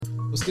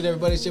What's good,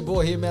 everybody? It's your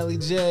boy here, Melly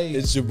J.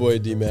 It's your boy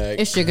D-Mac.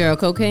 It's your girl,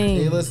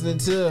 Cocaine. You're listening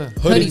to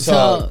Hoodie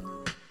Talk.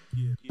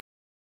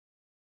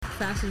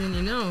 Faster than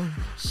you know.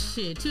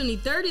 Shit,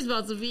 2030's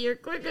about to be here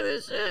quicker than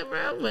shit,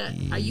 bro. But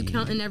are you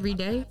counting every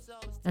day?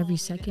 Every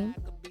second?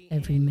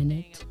 Every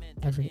minute?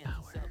 Every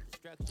hour?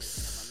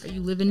 Are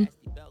you living?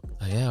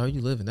 Yeah, are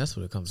you living? That's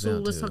what it comes down to.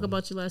 So let's talk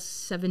about your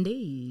last 7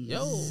 days.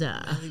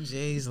 Melly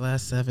J's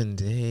last 7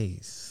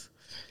 days.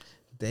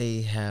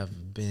 They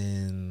have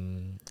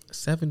been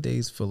 7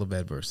 days full of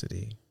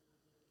adversity.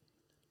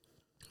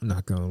 I'm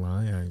not gonna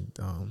lie.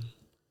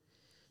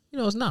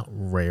 It's not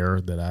rare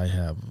that I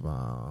have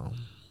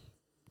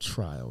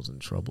trials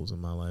and troubles in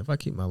my life. I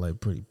keep my life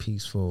pretty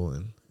peaceful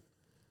and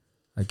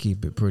I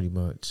keep it pretty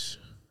much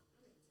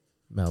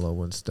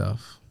mellow and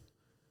stuff.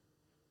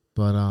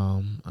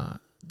 But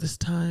this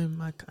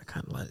time I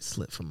kind of let it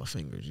slip from my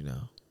fingers. You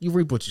know, you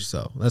reap what you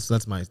sow.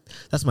 That's my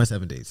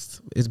 7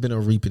 days. It's been a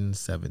reaping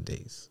 7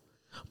 days,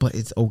 but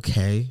it's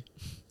okay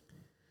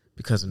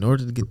because in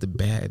order to get the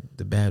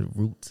bad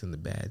roots and the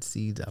bad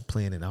seeds I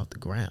planted out the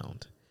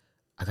ground,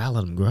 I gotta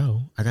let them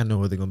grow. I gotta know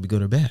whether they're gonna be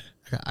good or bad.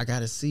 I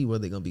gotta see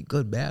whether they're gonna be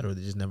good, bad, or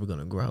they're just never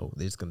gonna grow.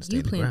 They're just gonna stay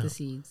in the ground. You plant the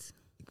seeds.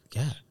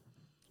 Yeah.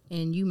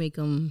 And you make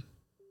them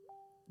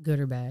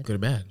good or bad. Good or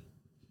bad.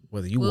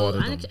 Whether you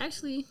water them.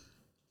 Actually,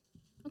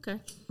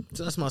 okay.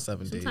 So that's my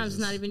 7 days. Sometimes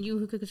it's not even you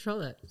who could control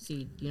that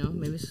seed. You know,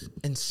 maybe it's...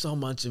 And so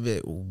much of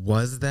it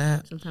was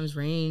that. Sometimes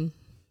rain.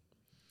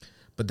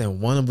 But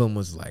then one of them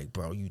was like,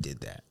 bro, you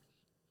did that.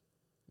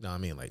 No, I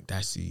mean, like,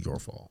 that's your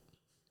fault.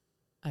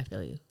 I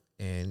feel you.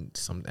 And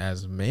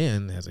as a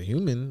man, as a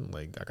human,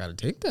 like, I got to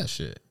take that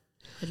shit.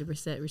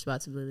 100%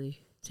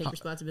 responsibility. Take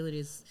responsibility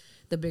is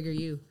the bigger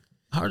you.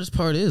 Hardest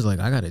part is, like,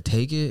 I got to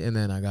take it and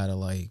then I got to,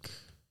 like,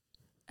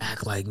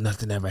 act like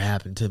nothing ever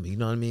happened to me. You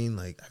know what I mean?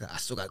 Like, I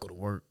still got to go to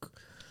work.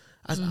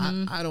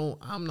 I'm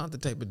not the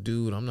type of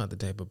dude. I'm not the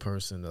type of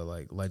person to,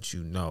 like, let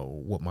you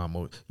know what my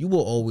you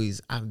will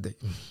always,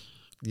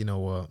 you know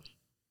what?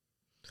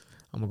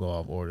 I'm going to go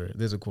off order.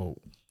 There's a quote.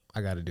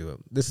 I got to do it.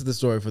 This is the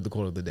story for the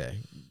quote of the day.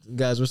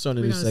 Guys, we're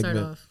starting a new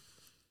segment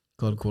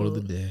called Quote of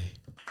the Day.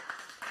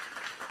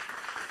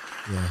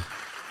 Yeah.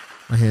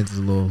 My hands is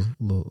a little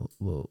low,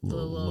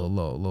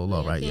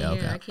 right? Yeah,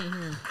 okay. I can't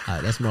hear. All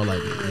right, that's more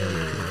like it.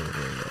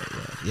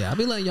 Yeah. I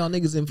be letting y'all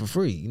niggas in for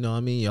free. You know what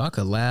I mean? Y'all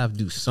could laugh,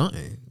 do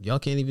something. Y'all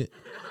can't even.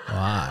 Oh, all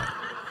right.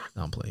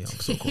 I'm playing. I'm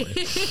so corny.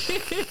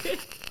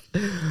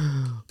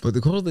 But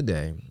the quote of the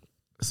day.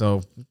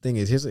 So, the thing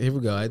is, here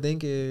we go. I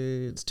think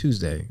it's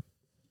Tuesday.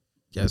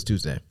 Yeah, it's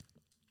Tuesday.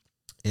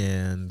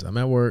 And I'm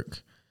at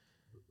work.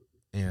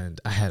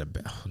 And I had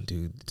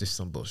just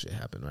some bullshit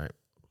happened, right?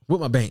 With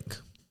my bank.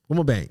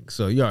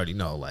 So you already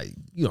know, like,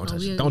 you don't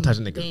touch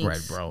a nigga's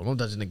bread, bro. Don't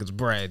touch a nigga's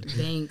bread.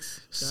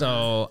 Thanks.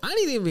 So I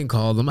didn't even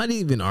call them. I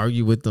didn't even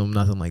argue with them,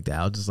 nothing like that.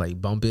 I'll just like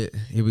bump it.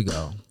 Here we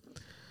go.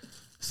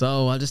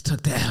 So I just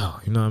took the L.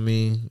 You know what I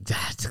mean?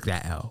 I took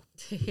that L.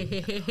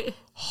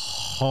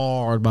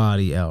 Hard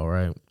body L,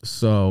 right?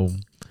 So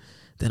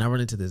then I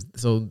run into this.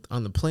 So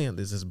on the plant,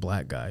 there's this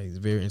black guy. He's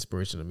very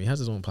inspirational to me. He has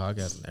his own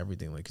podcast and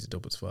everything. Like, he's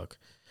dope as fuck.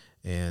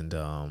 And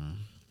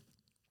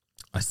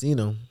I seen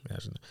him,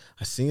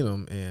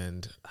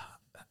 and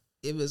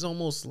it was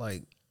almost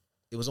like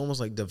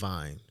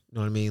divine. You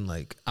know what I mean?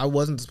 Like, I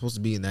wasn't supposed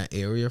to be in that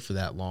area for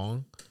that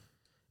long,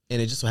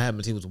 and it just so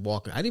happens he was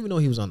walking. I didn't even know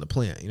he was on the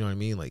plant. You know what I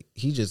mean? Like,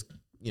 he just,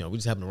 we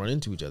just happened to run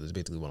into each other. Is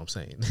basically what I'm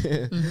saying.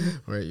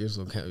 Mm-hmm. Right? You're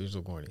so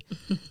corny.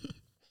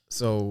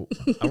 So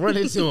I run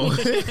into him.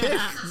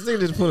 This thing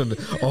just put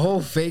a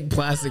whole fake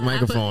plastic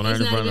microphone right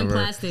in front of her. It's not even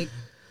plastic.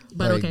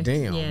 But like, okay.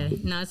 Damn. Yeah.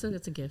 No, it's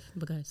a gift.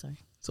 But go ahead, sorry.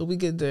 So we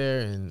get there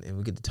and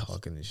we get to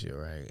talking and shit,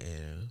 right?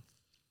 And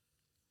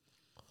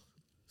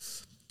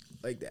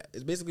like that.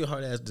 It's basically a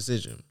hard ass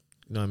decision.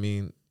 You know what I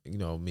mean?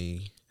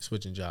 Me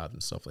switching jobs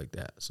and stuff like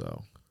that.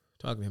 So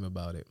talking to him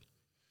about it.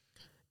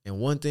 And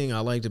one thing I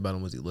liked about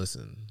him was he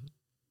listened.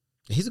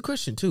 He's a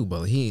Christian too,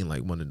 but he ain't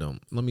like one of them.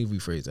 Let me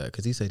rephrase that,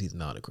 because he said he's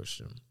not a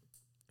Christian.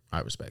 I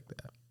respect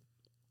that.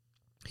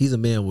 He's a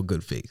man with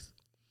good faith.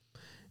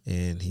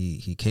 And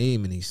he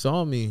came and he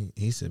saw me.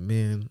 He said,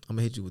 man, I'm going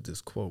to hit you with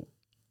this quote.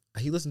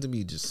 He listened to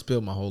me just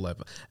spill my whole life.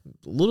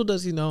 Little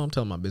does he know, I'm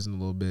telling my business a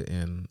little bit.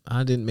 And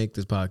I didn't make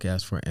this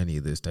podcast for any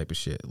of this type of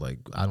shit. Like,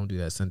 I don't do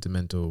that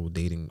sentimental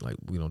dating. Like,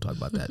 we don't talk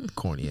about that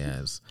corny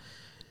ass,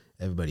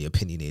 everybody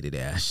opinionated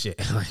ass shit.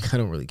 Like, I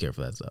don't really care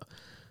for that stuff.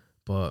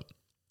 But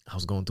I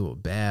was going through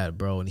it bad,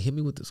 bro. And he hit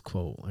me with this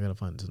quote. I got to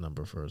find his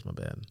number first, my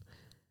bad.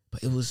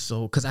 But it was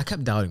because I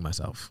kept doubting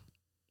myself.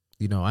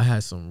 I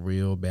had some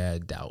real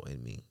bad doubt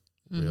in me.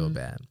 Real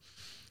bad.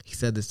 He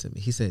said this to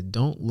me. He said,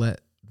 don't let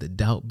the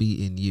doubt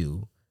be in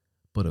you,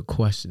 but a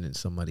question in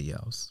somebody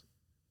else.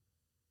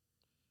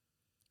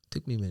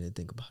 Took me a minute to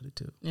think about it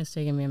too. It's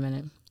taking me a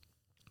minute.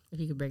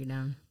 If you could break it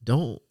down.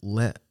 Don't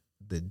let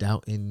the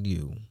doubt in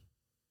you.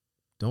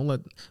 Don't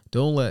let,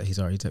 he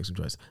texted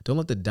twice. Don't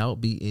let the doubt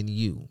be in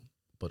you,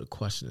 but a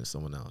question in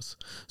someone else.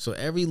 So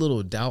every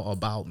little doubt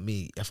about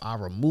me, if I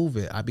remove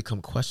it, I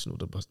become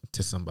questionable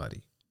to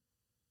somebody.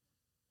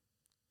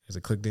 Has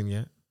it clicked in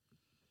yet?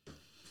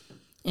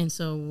 And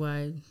so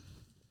why?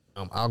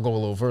 I'll go a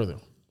little further.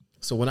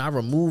 So when I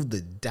remove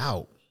the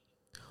doubt,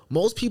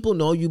 most people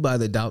know you by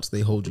the doubts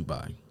they hold you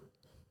by.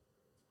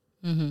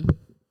 Mm-hmm.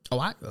 Oh,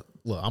 I'm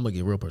gonna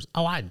get real person.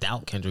 Oh, I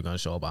doubt Kendrick gonna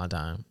show up on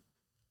time.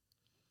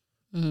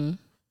 Mm-hmm.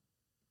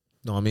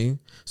 Know what I mean?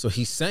 So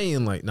he's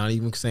saying, like, not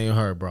even saying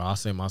her, bro. I'll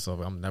say myself,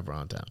 I'm never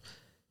on time.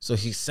 So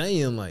he's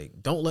saying,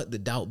 like, don't let the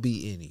doubt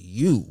be in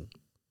you,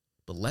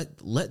 but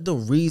let the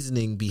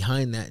reasoning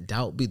behind that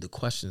doubt be the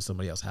question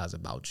somebody else has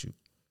about you.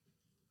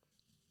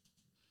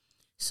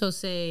 So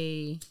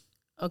say,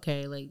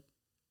 okay, like,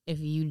 if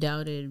you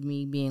doubted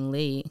me being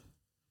late,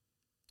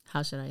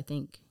 how should I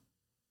think?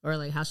 Or,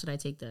 like, how should I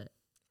take that?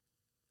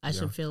 I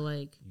should feel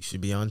like... You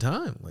should be on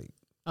time. Like,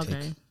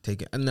 okay.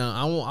 Take it. Now,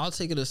 I'll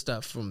take it a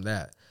step from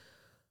that.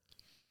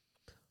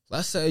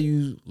 Let's say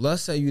you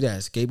that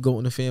scapegoat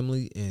in the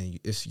family, and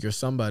if you're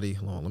somebody,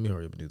 hold on, let me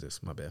hurry up and do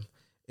this. My bad.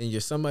 And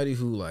you're somebody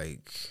who,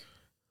 like,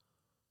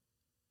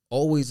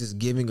 always is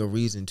giving a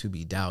reason to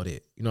be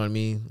doubted. You know what I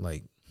mean?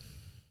 Like,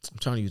 I'm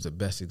trying to use the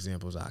best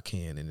examples I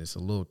can, and it's a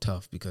little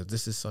tough because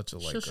this is such a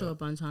like. She'll show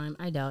up on time.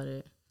 I doubt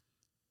it.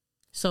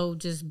 So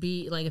just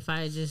be like, if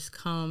I just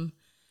come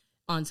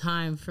on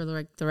time for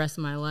the rest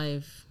of my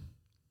life,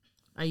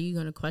 are you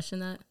gonna question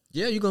that?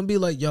 Yeah, you're gonna be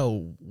like,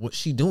 yo, what's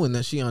she doing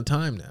that she on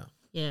time now?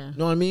 Yeah. You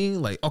know what I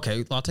mean? Like,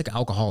 okay, I'll take an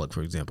alcoholic,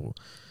 for example.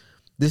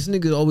 This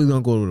nigga always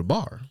gonna go to the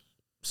bar.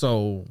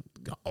 So,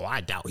 I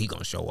doubt he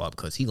gonna show up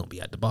because he gonna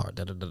be at the bar.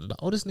 Da, da, da, da.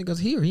 Oh, this nigga's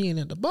here. He ain't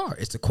at the bar.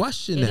 It's a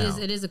question now.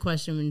 It is a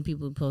question when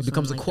people post. It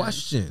becomes a like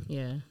question. That.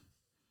 Yeah.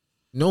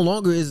 No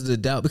longer is it a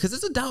doubt because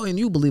it's a doubt in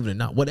you, believe it or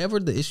not. Whatever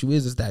the issue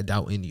is, it's that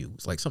doubt in you.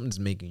 It's like something's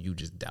making you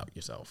just doubt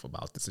yourself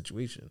about the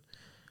situation.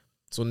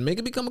 So make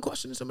it become a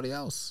question to somebody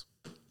else.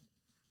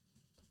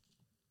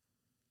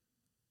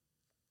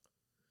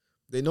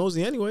 They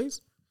nosy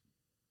anyways.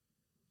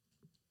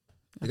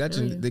 They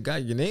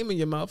got your name in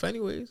your mouth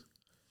anyways.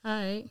 All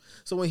right.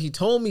 So when he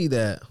told me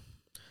that,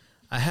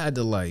 I had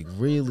to like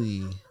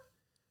really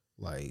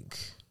like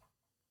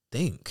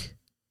think.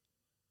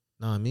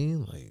 Know what I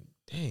mean? Like,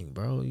 dang,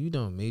 bro, you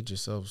done made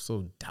yourself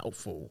so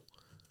doubtful,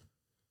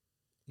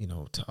 you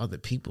know, to other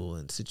people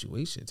and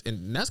situations.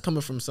 And that's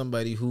coming from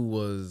somebody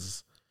who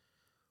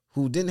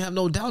didn't have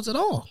no doubts at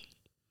all.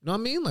 You know what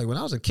I mean? Like when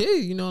I was a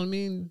kid, you know what I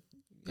mean?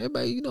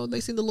 Everybody, you know, they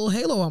seen the little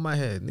halo on my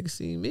head. Niggas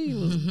see me,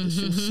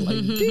 was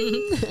like,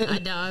 ding. I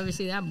doubt I ever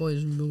see that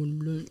boy's.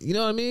 You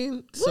know what I mean?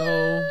 What?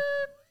 So.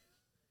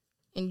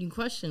 And you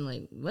question,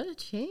 like, what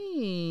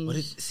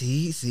changed?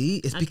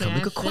 See, it's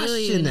becoming a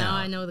question now. Now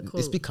I know the quote.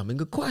 It's becoming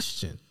a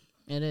question.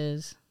 It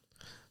is.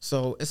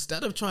 So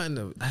instead of trying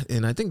to,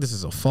 and I think this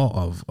is a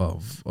fault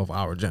of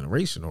our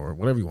generation or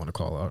whatever you want to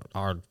call it,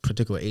 our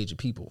particular age of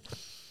people,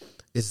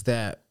 is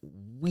that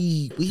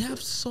we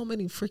have so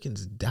many freaking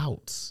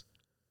doubts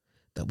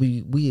that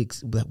we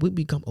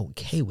become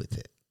okay with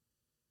it.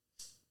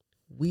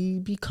 We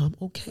become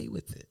okay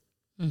with it.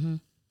 Mm-hmm.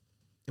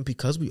 And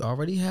because we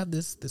already have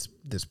this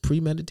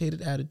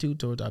premeditated attitude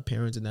towards our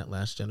parents in that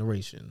last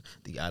generation,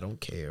 the I don't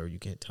care, you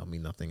can't tell me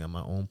nothing, I'm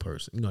my own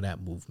person. You know, that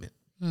movement.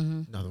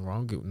 Mm-hmm. Nothing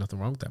wrong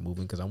with that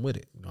movement because I'm with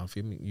it. You know, I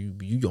feel me.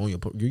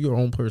 You're your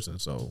own person,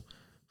 so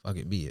fuck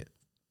it, be it.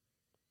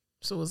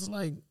 So it's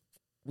like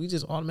we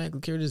just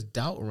automatically carry this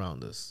doubt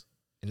around us,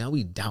 and now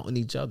we doubting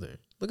each other.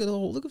 Look at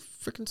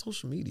freaking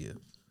social media.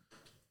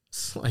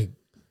 It's like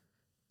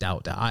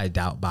I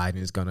doubt Biden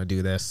is gonna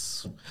do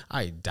this.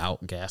 I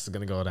doubt gas is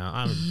gonna go down.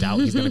 I doubt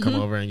he's gonna come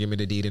over and give me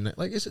the deed. And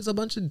like, it's just a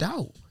bunch of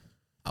doubt.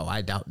 Oh,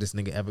 I doubt this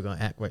nigga ever gonna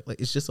act right. Like,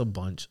 it's just a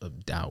bunch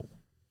of doubt.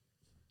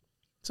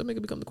 So make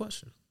it become the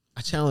question.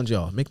 I challenge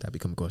y'all. Make that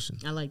become a question.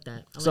 I like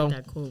that. I like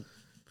that quote.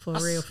 For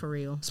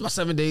real. It's my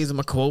 7 days of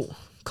my quote.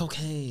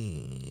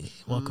 Cocaine.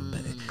 Welcome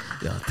back.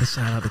 Yo,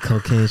 shout out to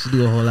Cocaine. She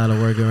do a whole lot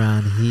of work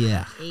around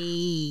here.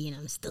 Hey, and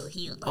I'm still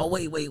here. Oh,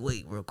 wait,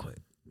 real quick.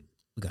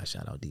 We got to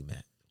shout out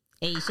D-Mac.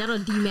 Hey, shout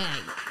out D-Mac.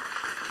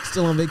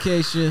 Still on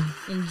vacation.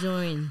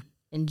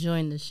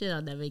 Enjoying the shit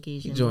out that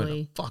vacation. Enjoying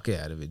the fuck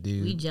out of it,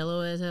 dude. We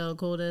jello as hell,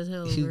 cold as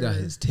hell. He got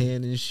his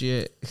tan and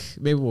shit.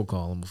 Maybe we'll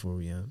call him before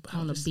we end.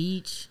 On the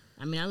beach.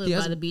 I mean, I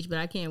live by the beach, but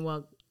I can't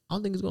walk. I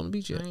don't think he's going to the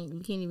beach yet.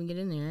 We can't even get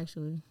in there,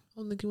 actually. I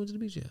don't think he went to the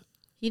beach yet.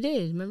 He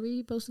did. Remember,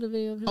 he posted a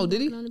video of him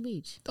did he? on the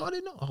beach. Oh, I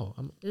didn't know. Oh,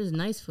 it was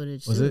nice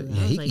footage. Was too. it? Yeah,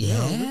 I was like,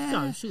 yo, we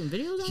got shooting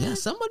videos on there?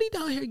 Somebody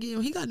down here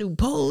he got new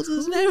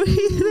poses and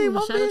everything.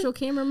 Shout out your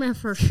cameraman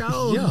for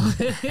sure. Yo.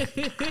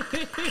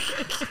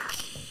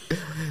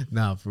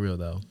 Nah, for real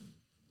though.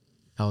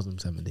 How was them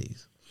 7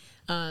 days?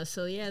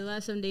 So yeah, the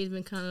last 7 days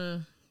been kind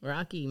of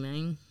rocky,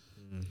 man.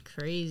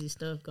 Crazy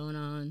stuff going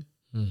on.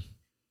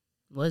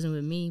 Wasn't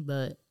with me,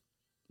 but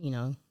you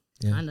know,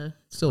 kind of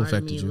still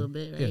affected me you a little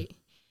bit, right?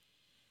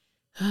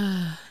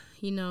 Yeah.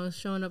 You know,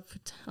 showing up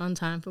on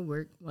time for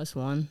work. That's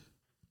one.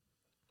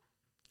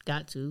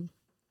 Got to,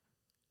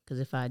 because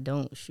if I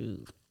don't,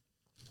 shoot,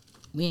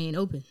 we ain't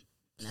open.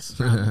 That's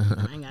the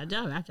problem. I ain't got a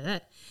job after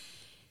that.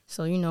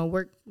 So, you know,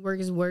 work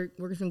is work.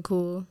 Work has been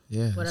cool.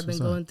 Yeah. What I've been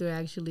going through,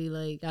 actually,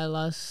 like, I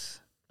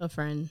lost a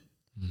friend.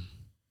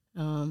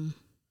 Yeah.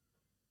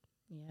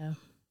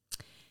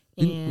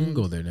 We can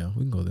go there now.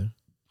 We can go there.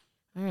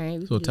 All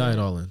right. So tie it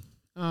all in.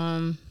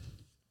 Um.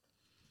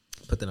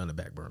 Put that on the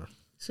back burner.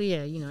 So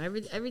yeah,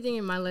 everything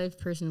in my life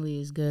personally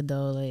is good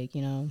though. Like,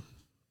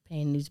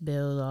 paying these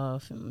bills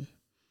off and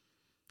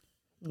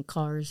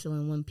cars still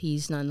in one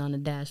piece, nothing on the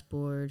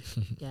dashboard,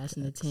 gas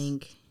in the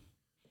tank,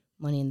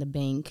 money in the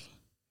bank.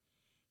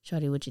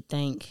 Shawty, what you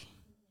think?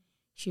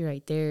 She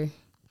right there.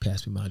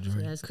 Pass me my drink.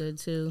 So that's good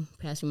too.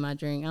 Pass me my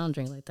drink. I don't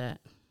drink like that.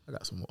 I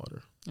got some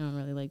water. I don't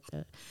really like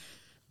that.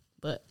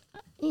 But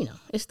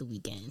it's the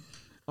weekend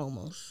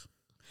almost.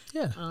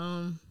 Yeah.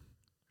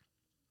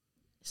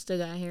 Still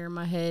got hair in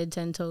my head,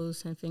 10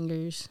 toes, 10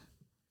 fingers,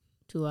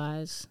 2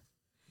 eyes.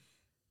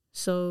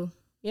 So,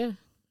 yeah,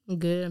 I'm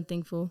good. I'm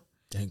thankful.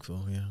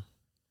 Thankful, yeah.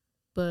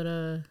 But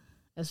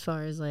as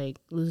far as, like,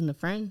 losing a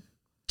friend.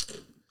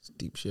 It's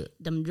deep shit.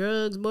 Them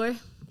drugs, boy.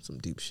 Some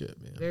deep shit,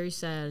 man. Very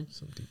sad.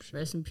 Some deep shit.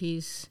 Rest in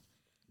peace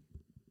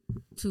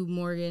to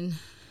Morgan.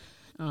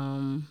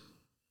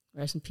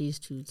 Rest in peace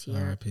to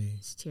Tiara.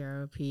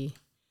 TRP.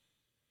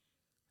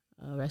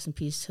 Rest in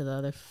peace to the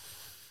other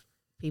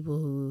people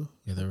who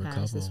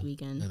passed this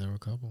weekend. Yeah, there were a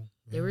couple.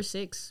 Yeah. There were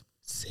 6.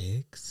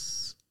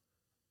 6?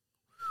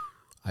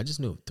 I just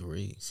knew of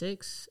 3.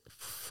 6,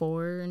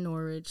 4 in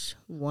Norwich,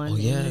 1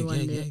 in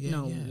London.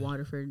 Yeah.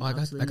 Waterford. Oh, I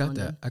got London,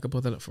 that. I could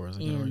pull that up for us.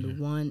 And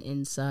 1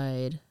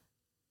 inside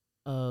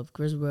of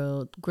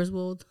Griswold,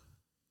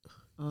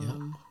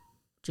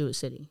 Jewett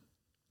City.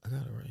 I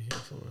got it right here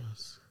for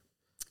us.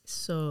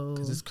 So,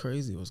 because it's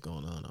crazy what's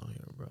going on out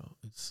here, bro.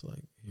 It's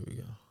like, here we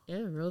go.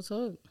 Yeah, real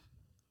talk.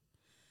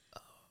 Oh,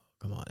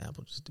 come on,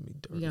 Apple, just do me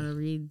dirty. We gotta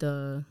read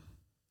the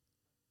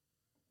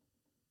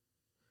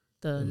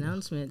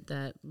announcement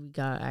that we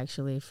got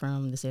actually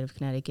from the state of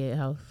Connecticut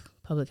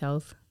Public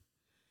Health,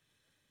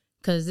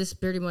 because this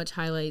pretty much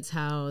highlights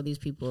how these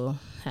people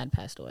had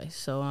passed away.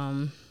 So,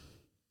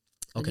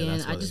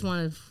 again, I just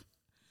want to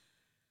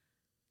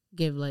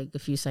give like a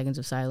few seconds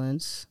of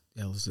silence.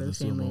 Yeah, let's do a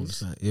moment of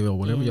silence. Yeah,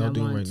 whatever y'all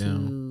doing right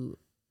now.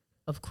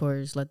 Of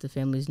course, let the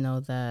families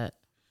know that,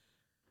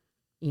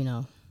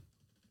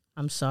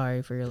 I'm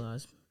sorry for your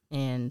loss,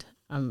 and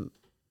I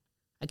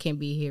can't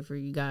be here for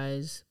you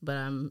guys, but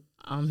I'm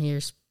here.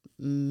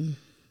 I'm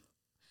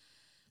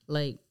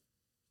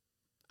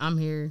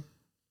here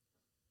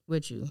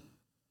with you.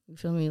 You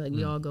feel me? Like,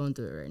 we all going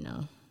through it right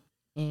now,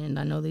 and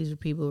I know these are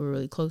people who are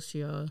really close to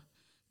y'all.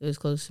 It was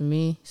close to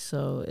me,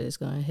 so it's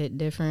gonna hit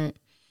different.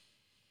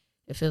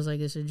 It feels like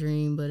it's a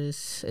dream, but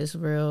it's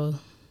real,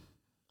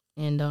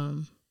 and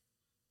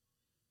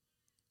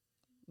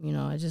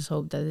I just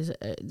hope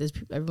that this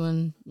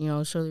everyone,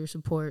 show your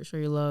support, show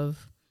your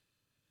love.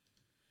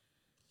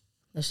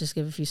 Let's just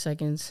give a few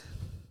seconds.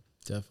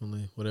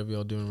 Definitely. Whatever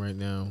y'all doing right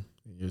now,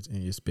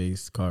 in your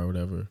space, car,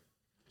 whatever,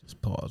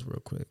 just pause real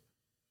quick.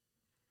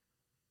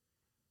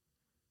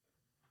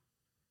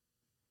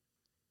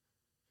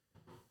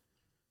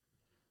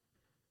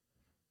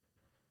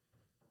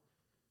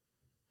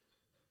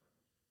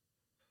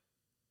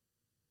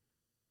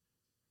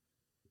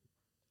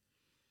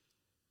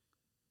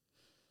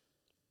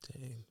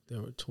 Dang,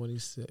 there were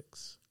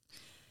 26.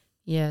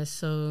 Yeah,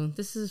 so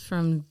this is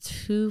from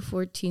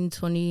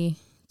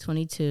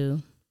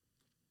 2/14/2022.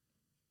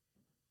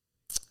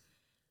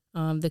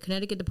 The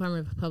Connecticut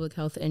Department of Public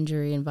Health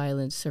Injury and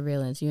Violence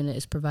Surveillance Unit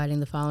is providing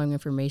the following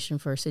information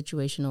for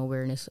situational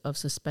awareness of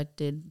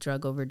suspected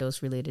drug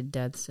overdose-related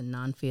deaths and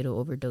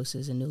non-fatal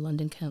overdoses in New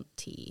London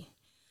County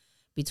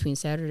between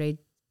Saturday,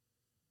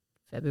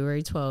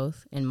 February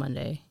 12th, and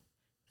Monday,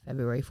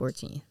 February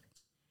 14th.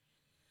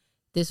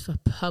 This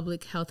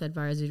public health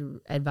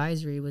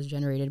advisory was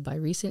generated by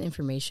recent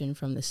information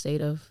from the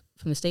state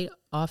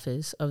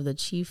office of the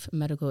Chief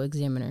Medical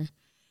Examiner,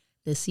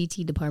 the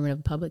CT Department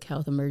of Public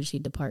Health Emergency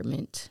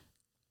Department,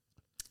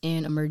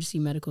 and Emergency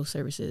Medical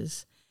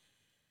Services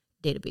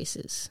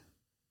databases.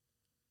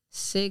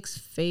 6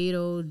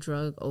 fatal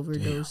drug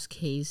overdose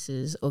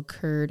cases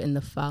occurred in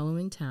the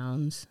following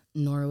towns: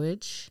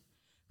 Norwich,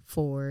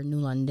 4, New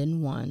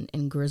London, 1,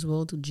 and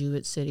Griswold,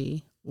 Jewett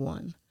City,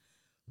 1.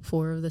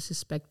 4 of the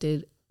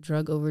suspected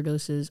drug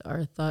overdoses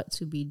are thought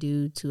to be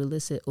due to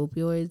illicit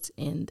opioids,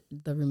 and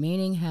the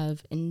remaining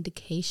have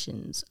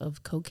indications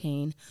of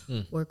cocaine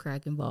or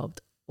crack-involved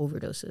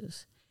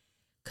overdoses.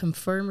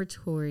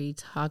 Confirmatory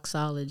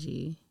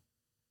toxicology.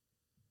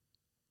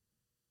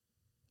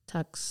 Did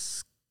I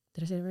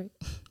say it right?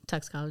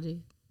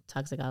 Toxicology.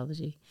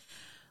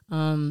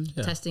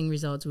 Testing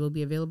results will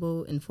be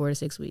available in 4 to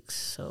 6 weeks,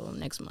 so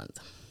next month.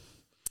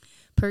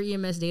 Per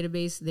EMS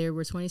database, there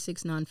were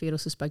 26 non-fatal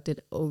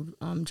suspected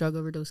drug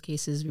overdose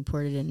cases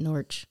reported in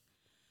Norwich.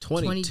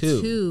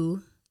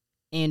 22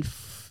 and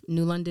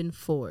New London,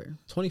 4.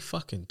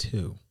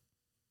 22.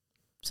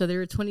 So there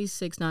were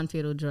 26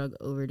 non-fatal drug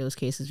overdose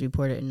cases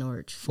reported in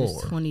Norwich. 4.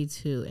 There's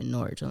 22 in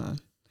Norwich alone.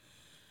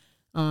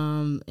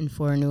 And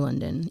 4 in New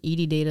London.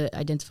 ED data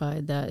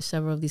identified that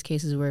several of these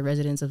cases were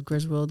residents of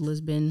Griswold,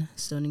 Lisbon,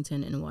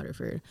 Stonington, and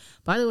Waterford.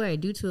 By the way,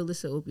 due to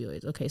illicit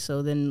opioids. Okay,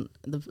 so then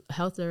the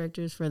health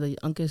directors for the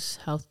Uncas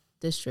Health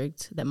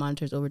District that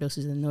monitors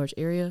overdoses in the Norwich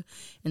area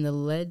and the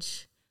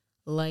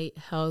Light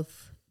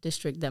Health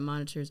District that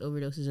monitors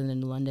overdoses in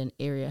the London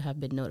area have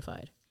been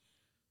notified.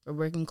 We're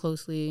working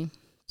closely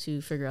to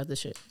figure out this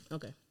shit.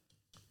 Okay.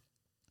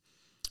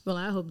 Well,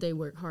 I hope they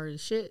work hard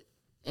as shit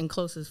and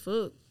close as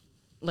fuck.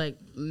 Like,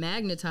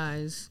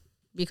 magnetize.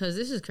 Because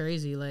this is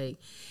crazy. Like,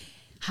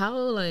 how,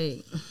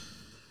 like...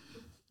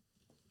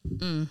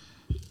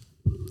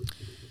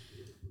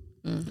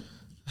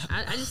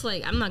 I just,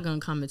 like, I'm not going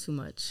to comment too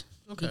much.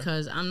 Okay.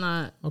 Because I'm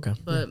not... Okay.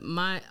 But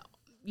my,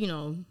 you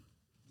know,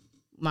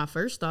 my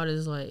first thought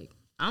is, like,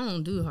 I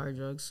don't do hard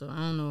drugs, so I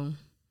don't know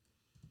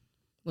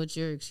what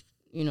your...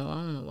 You know, I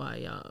don't know why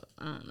y'all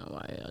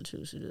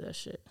choose to do that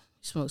shit.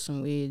 Smoke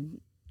some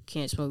weed,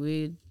 can't smoke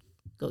weed,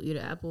 go eat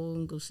an apple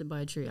and go sit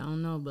by a tree. I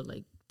don't know, but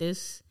like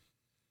this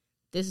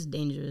is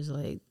dangerous.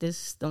 Like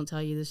this, don't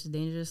tell you this is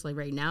dangerous. Like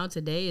right now,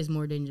 today is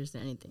more dangerous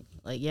than anything.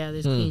 Like yeah,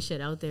 there's clean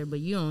shit out there, but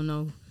you don't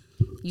know.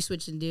 You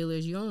switching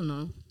dealers, you don't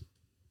know.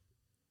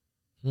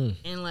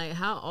 And like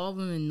how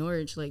Auburn and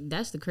Norwich, like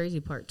that's the crazy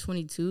part.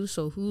 22.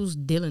 So who's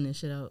dealing this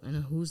shit out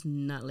and who's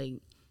not? Like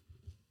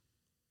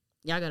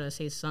y'all gotta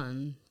say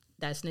something.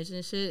 That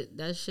snitching shit,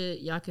 that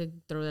shit, y'all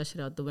could throw that shit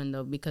out the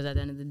window because at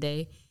the end of the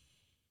day,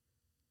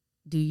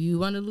 do you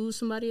want to lose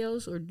somebody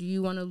else or do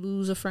you want to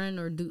lose a friend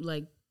or do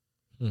like,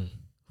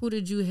 who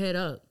did you hit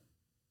up?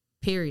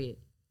 Period.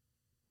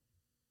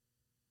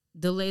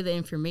 Delay the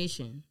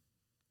information.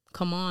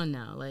 Come on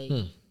now. Like, I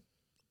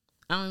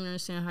don't even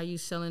understand how you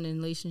selling in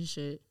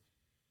relationship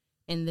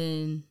and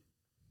then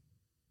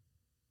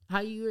how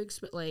you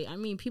expect, like, I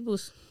mean,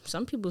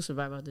 some people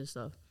survive out this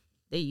stuff.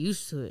 They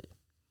used to it.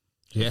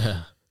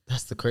 Yeah.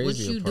 That's the crazy part.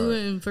 What you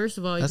doing, first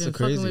of all, you've been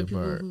fucking with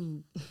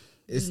people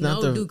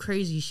who do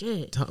crazy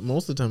shit.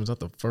 Most of the time, it's not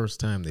the first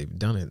time they've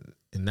done it.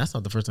 And that's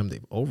not the first time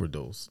they've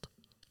overdosed.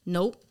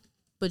 Nope.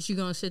 But you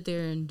going to sit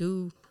there and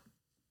do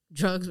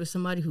drugs with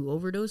somebody who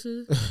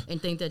overdoses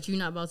and think that you're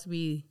not about to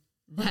be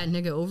that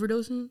nigga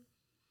overdosing?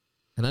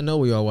 And I know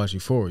we all watch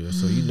Euphoria,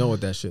 so you know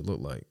what that shit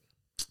look like.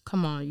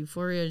 Come on,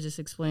 Euphoria just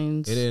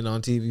explains. It ain't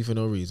on TV for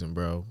no reason,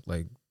 bro.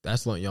 Like,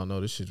 that's letting y'all know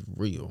this shit's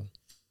real.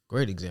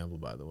 Great example,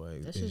 by the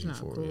way. That's just not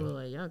cool.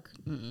 Like, y'all,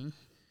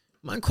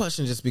 My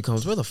question just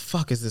becomes, where the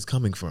fuck is this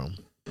coming from?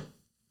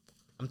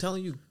 I'm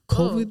telling you,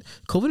 COVID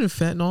and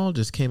fentanyl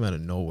just came out of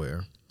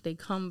nowhere. They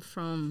come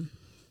from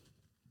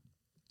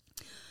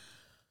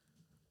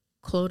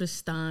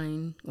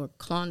clandestine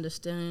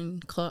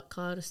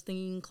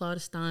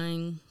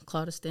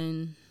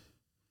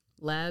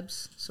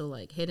labs. So,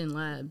 like, hidden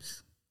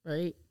labs,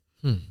 right?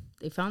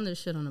 They found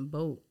this shit on a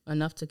boat,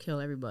 enough to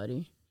kill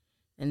everybody.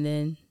 And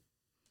then...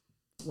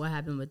 what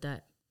happened with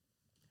that?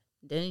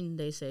 Then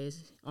they say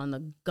on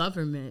the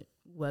government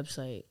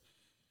website,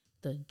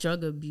 the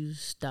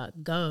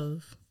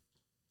drugabuse.gov,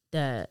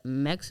 that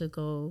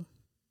Mexico,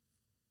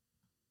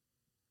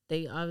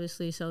 they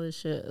obviously sell this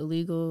shit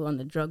illegal on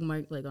the drug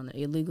market, like on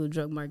the illegal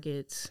drug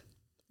markets.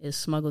 It's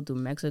smuggled through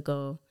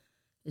Mexico.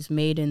 It's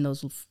made in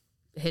those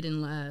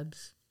hidden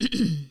labs.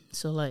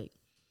 So like,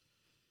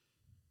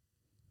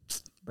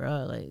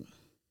 bruh, like,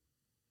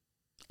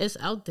 it's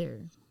out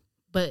there,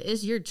 but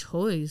it's your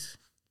choice.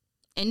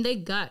 And they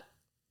got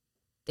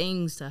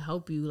things to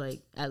help you,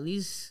 like, at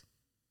least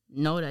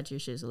know that your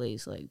shit's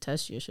laced. Like,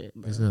 test your shit,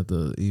 bro. Isn't that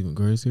the even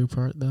crazier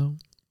part, though?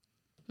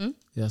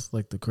 That's,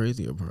 like, the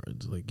crazier part.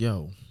 It's like,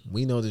 yo,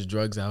 we know there's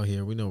drugs out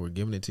here. We know we're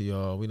giving it to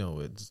y'all. We know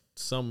it's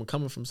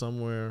coming from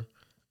somewhere.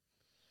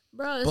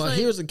 Bro, it's but like,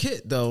 here's a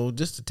kit, though,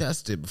 just to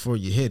test it before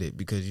you hit it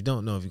because you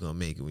don't know if you're going to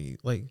make it when you,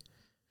 like.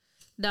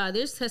 Nah,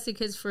 there's testing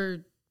kits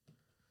for,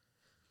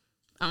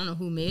 I don't know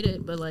who made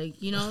it, but, like,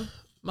 you know.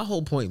 My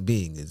whole point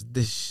being is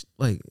this,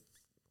 like,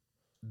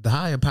 the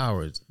higher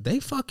powers,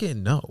 they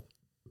fucking know.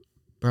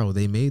 Bro,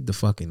 they made the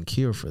fucking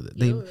cure for that.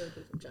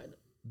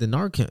 The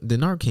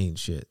Narcan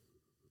shit.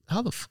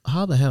 How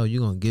the hell are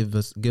you going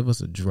to give us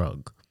a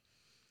drug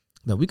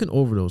that we can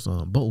overdose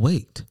on? But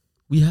wait,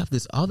 we have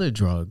this other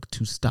drug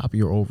to stop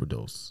your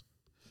overdose.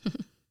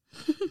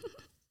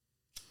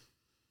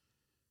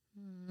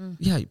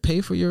 Yeah, you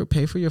pay for your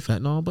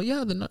fentanyl, but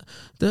yeah, the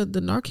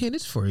Narcan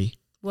is free.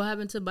 What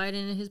happened to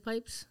Biden and his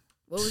pipes?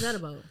 What was that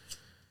about?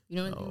 You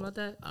know anything about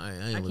that?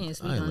 I can't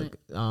speak on it.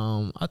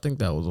 I think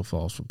that was a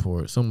false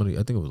report. I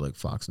think it was like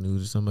Fox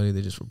News or somebody.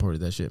 They just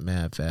reported that shit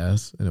mad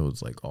fast, and it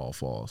was like all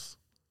false.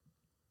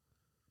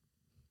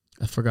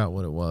 I forgot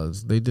what it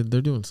was. They're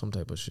doing some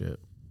type of shit.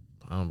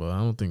 I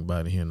don't think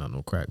Biden here not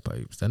no crack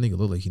pipes. That nigga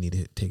look like he need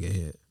to take a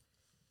hit.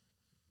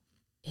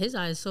 His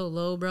eyes so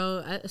low,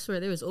 bro. I swear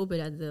they was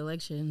open at the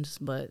elections,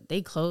 but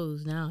they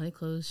closed now. They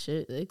closed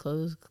shit. They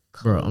closed.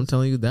 Bro, I'm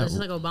telling you that. It's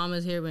like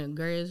Obama's hair went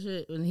gray as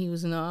shit when he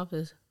was in the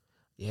office.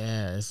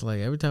 Yeah, it's like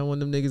every time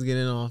one of them niggas get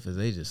in office,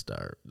 they just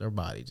start, their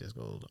body just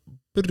goes.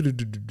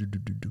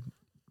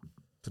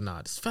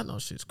 Nah, this fentanyl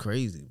shit's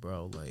crazy,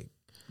 bro. Like,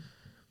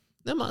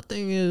 then my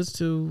thing is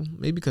too,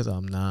 maybe because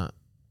I'm not,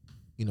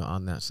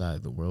 on that side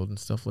of the world and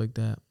stuff like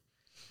that.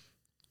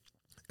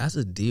 As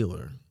a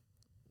dealer,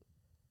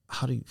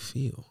 how do you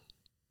feel?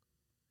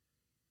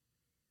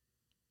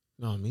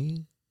 You know what I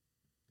mean?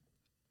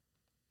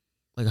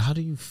 Like, how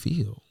do you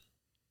feel?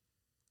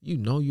 You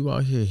know you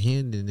out here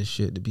handing this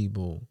shit to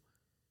people,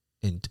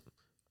 and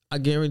I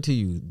guarantee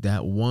you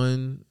that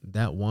one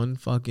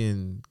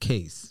fucking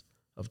case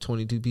of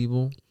 22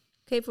 people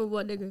Okay, for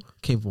what, nigga?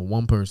 came from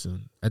one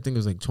person. I think it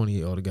was like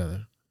 28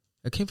 altogether.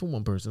 It came from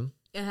one person.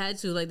 It had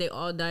to. Like, they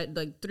all died.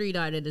 Like, 3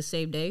 died at the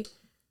same day.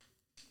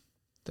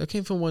 That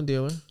came from one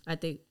dealer. I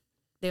think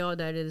they all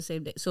died at the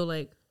same day. So,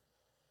 like,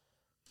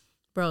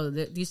 bro,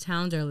 these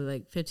towns are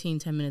like 15,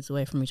 10 minutes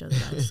away from each other,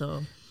 guys.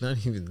 So,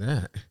 Not even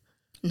that.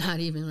 not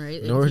even,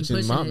 right? Norwich If you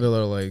and pushing it, Montville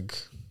are like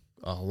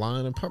a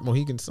line apart.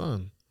 Mohegan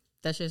Sun.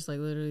 that's just like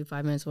literally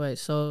 5 minutes away.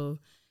 So,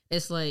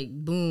 it's like,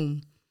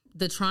 boom.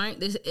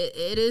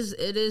 It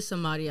is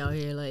somebody out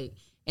here, like,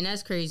 and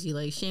that's crazy.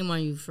 Like, shame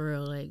on you for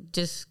real. Like,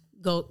 just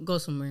go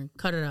somewhere,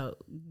 cut it out.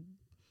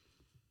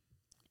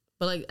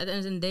 But like at the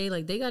end of the day,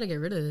 like they gotta get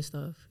rid of this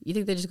stuff. You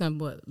think they're just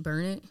gonna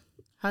burn it?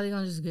 How are they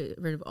gonna just get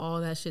rid of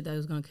all that shit that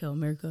was gonna kill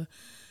America?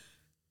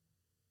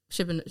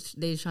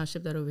 They trying to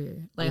ship that over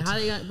here. Like what are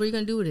you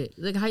gonna do with it?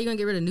 Like how you gonna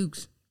get rid of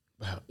nukes?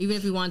 Wow. Even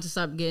if we wanted to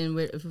stop getting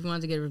rid, if we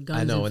wanted to get rid of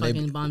guns and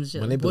fucking bombs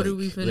and shit, what are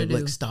we finna do?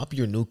 Like stop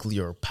your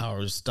nuclear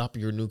powers, stop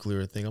your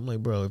nuclear thing. I'm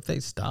like, bro, if they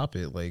stop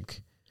it,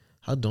 like,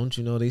 how don't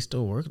you know they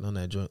still working on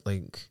that joint?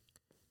 Like,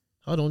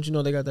 how don't you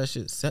know they got that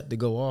shit set to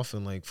go off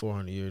in like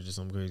 400 years or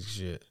some crazy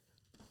shit?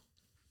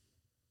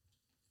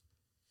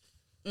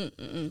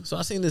 So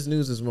I seen this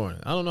news this morning.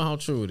 I don't know how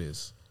true it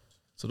is,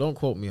 so don't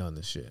quote me on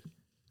this shit.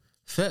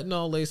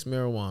 Fentanyl-laced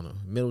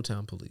marijuana,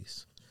 Middletown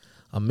police.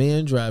 A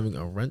man driving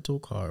a rental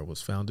car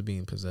was found to be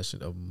in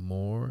possession of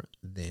more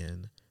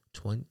than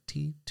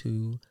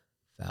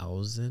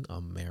 22,000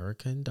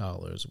 American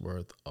dollars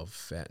worth of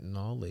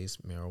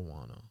fentanyl-laced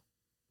marijuana.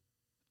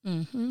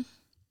 Mm-hmm.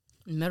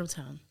 In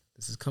Middletown.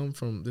 This is coming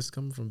from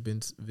Vincent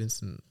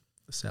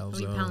Salzo. How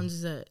many pounds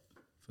is that?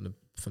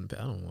 From the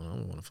I don't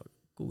want to fucking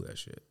Google that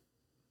shit.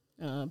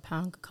 A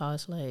pound could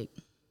cost like.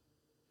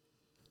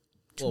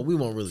 Well, we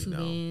won't really know.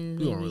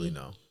 Bands, we won't really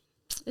know.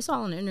 It's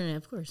all on the internet,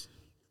 of course.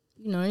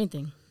 You know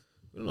anything.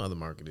 We don't know how the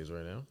market is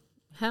right now.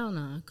 Hell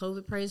nah.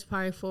 COVID price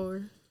probably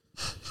 4,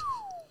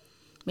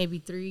 maybe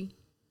 3.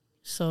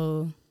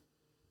 So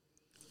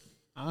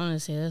I want to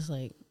say that's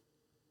like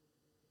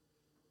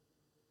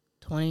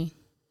 20.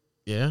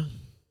 Yeah.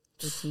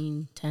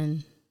 15,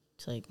 10.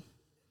 It's like.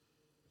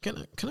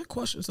 Can I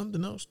question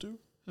something else too?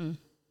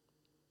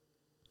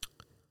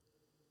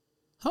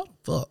 How the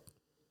fuck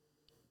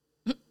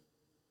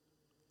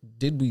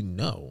did we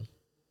know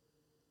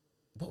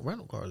what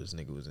rental car this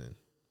nigga was in?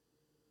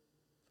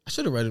 I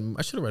should have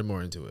read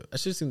more into it. I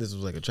should have seen this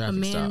was like a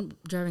traffic stop. A man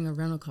driving a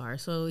rental car.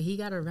 So he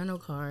got a rental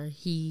car.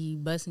 He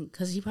busting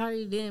because he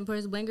probably didn't put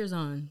his blinkers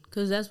on.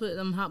 Because that's what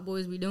them hot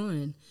boys be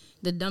doing.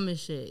 The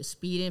dumbest shit.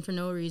 Speeding for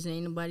no reason.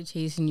 Ain't nobody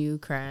chasing you.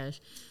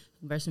 Crash.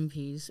 Rest in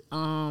peace. You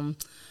know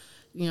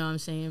what I'm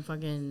saying?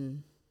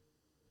 Fucking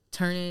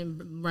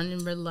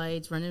running red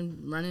lights,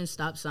 running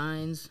stop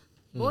signs.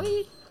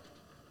 Boy,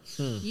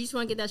 you just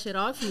want to get that shit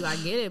off you. I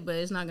get it, but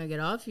it's not going to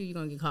get off you. You're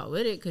going to get caught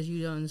with it because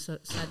you done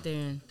sat there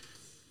and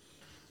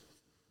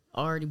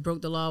already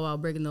broke the law while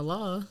breaking the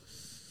law.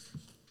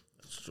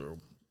 That's true.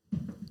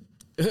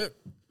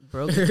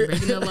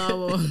 Breaking the law.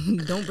 Well,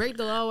 don't break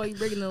the law while you're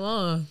breaking the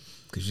law.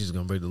 Because you're just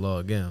going to break the law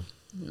again.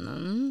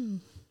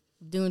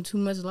 Doing too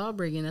much law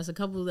breaking. That's a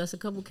couple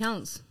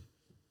counts.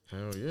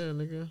 Hell yeah,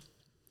 nigga.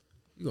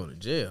 You going to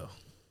jail.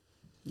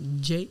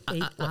 Jail.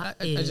 I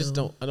just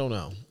don't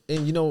know.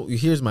 And you know,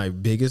 here's my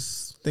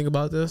biggest thing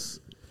about this.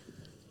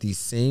 The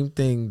same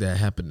thing that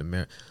happened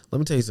to Let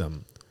me tell you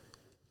something.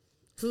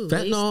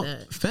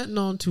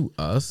 Fentanyl to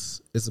us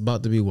is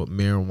about to be what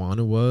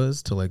marijuana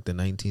was to like the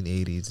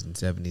 1980s and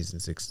 70s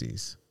and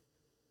 60s.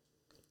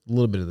 A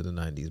little bit of the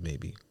 90s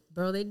maybe.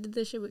 Bro, they did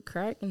this shit with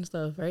crack and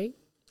stuff, right?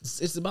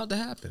 It's about to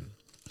happen.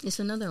 It's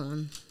another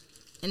one.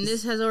 And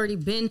this has already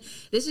been,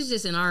 this is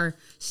just in our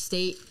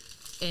state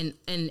and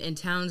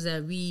towns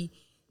that we,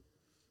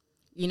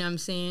 you know what I'm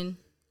saying?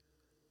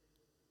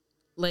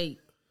 Like,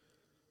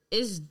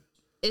 it's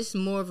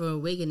more of an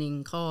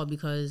awakening call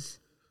because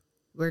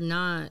we're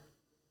not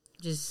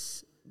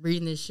just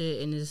reading this shit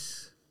in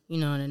this, you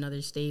know, in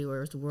another state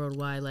or it's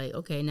worldwide. Like,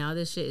 okay, now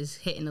this shit is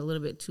hitting a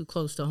little bit too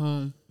close to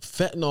home.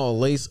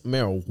 Fentanyl-laced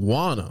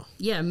marijuana.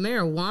 Yeah,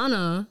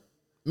 marijuana.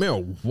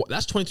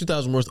 That's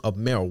 22,000 worth of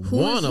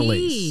marijuana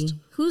laced.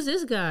 Who's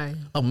this guy?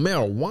 A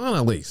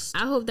marijuana laced.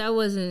 I hope that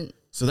wasn't.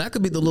 So that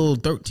could be the little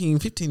 13,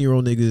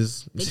 15-year-old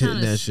niggas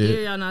hitting that shit. They trying to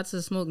scare y'all not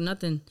to smoke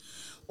nothing.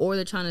 Or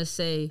they're trying to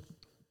say,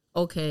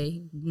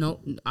 okay,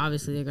 no,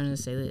 obviously they're going to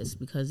say this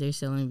because they're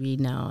selling weed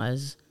now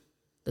as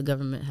the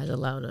government has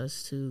allowed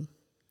us to.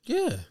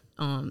 Yeah.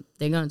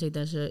 They're going to take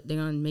that shit. They're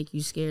going to make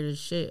you scared of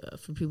shit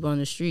for people on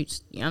the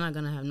streets. Y'all not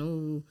going to have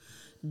no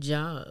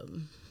job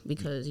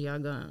because y'all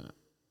going to.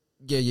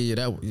 Yeah.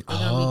 They're gonna be kicking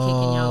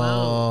y'all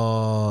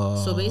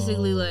out. So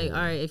basically, like,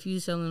 all right, if you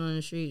selling on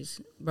the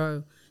streets,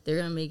 bro, they're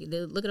gonna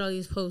look at all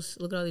these posts,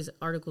 look at all these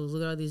articles,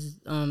 look at all these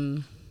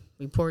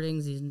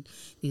reportings,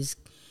 these,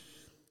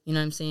 you know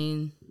what I'm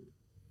saying?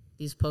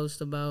 These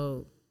posts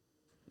about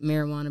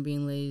marijuana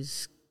being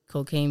laced,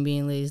 cocaine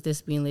being laced,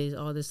 this being laced,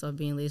 all this stuff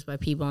being laced by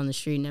people on the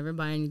street. Never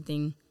buy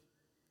anything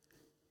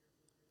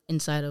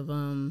inside of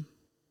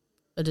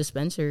a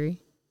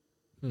dispensary.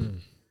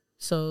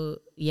 So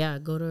yeah,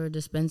 go to a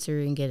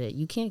dispensary and get it.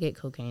 You can't get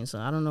cocaine, so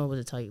I don't know what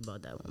to tell you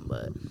about that one.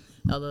 But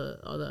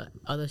all the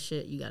other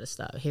shit, you gotta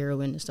stop.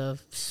 Heroin and stuff,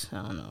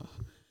 I don't know.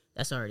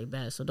 That's already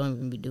bad, so don't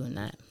even be doing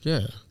that.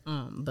 Yeah.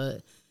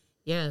 But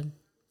yeah,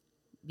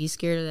 be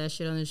scared of that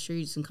shit on the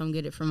streets and come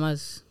get it from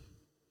us.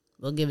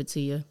 We'll give it to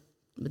you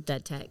with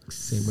that tax.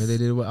 Same way they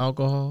did with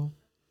alcohol.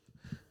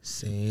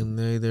 Same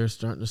way they're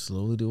starting to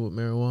slowly do with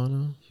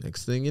marijuana.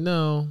 Next thing you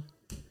know,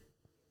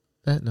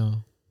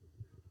 fentanyl.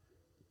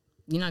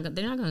 They're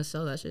not gonna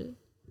sell that shit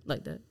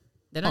like that.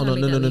 They're not Oh,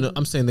 gonna make that no. legal.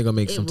 I'm saying they're gonna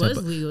make some type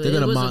of. Legal. They're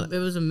gonna It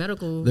was a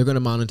medical. They're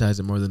gonna monetize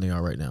it more than they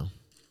are right now.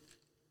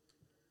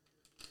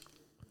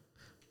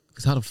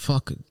 Because how the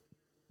fuck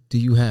do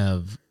you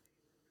have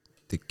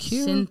the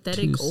cure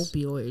synthetic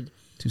opioid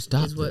to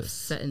stop is what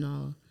this?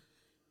 fentanyl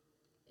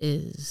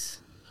is.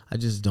 I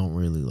just don't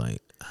really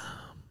like.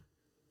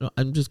 No,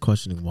 I'm just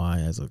questioning why,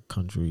 as a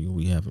country,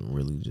 we haven't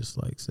really just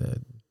like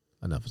said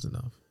enough is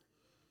enough.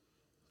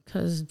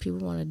 Because people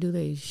want to do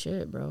their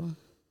shit, bro.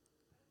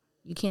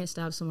 You can't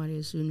stop somebody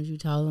as soon as you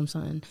tell them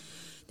something.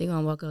 They're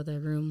going to walk out that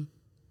room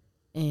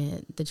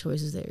and the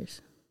choice is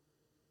theirs.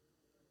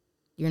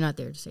 You're not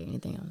there to say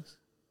anything else.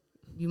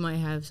 You might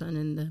have something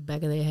in the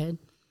back of their head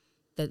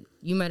that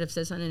you might have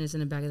said something that's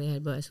in the back of their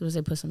head, but as soon as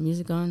they put some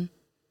music on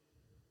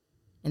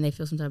and they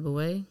feel some type of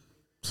way,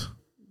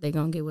 they're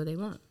going to get what they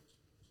want.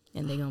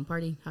 And they're going to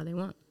party how they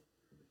want.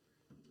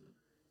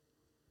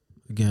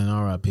 Again,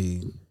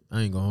 R.I.P.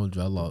 I ain't gonna hold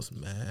you. I lost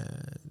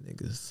mad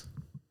niggas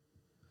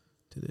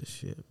to this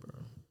shit, bro.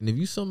 And if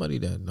you somebody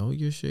that know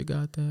your shit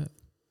got that,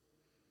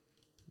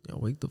 yo,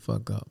 wake the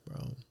fuck up,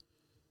 bro.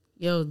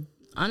 Yo,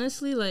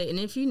 honestly, like, and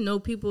if you know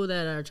people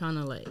that are trying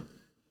to, like,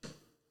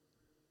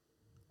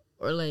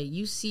 or, like,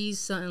 you see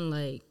something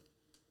like,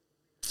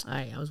 all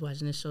right, I was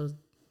watching this show.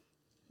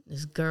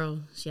 This girl,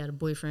 she had a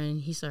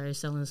boyfriend. He started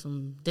selling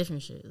some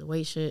different shit, the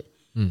weight shit.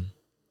 And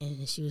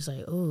she was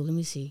like, oh, let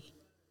me see.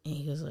 And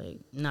he was like,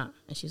 nah.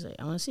 And she's like,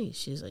 I want to see.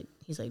 He's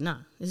like, nah,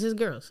 this is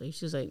girl. So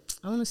she's like,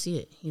 I want to see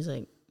it. He's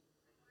like,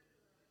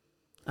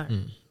 all right.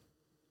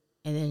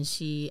 And then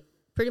she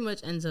pretty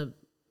much ends up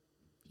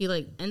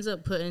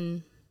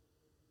putting,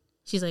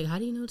 she's like, how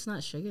do you know it's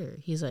not sugar?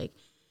 He's like,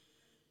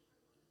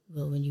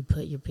 well, when you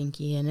put your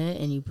pinky in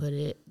it and you put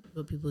it,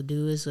 what people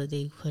do is what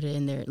they put it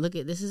in there. Look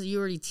at this, you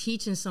already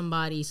teaching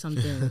somebody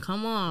something.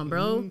 Come on,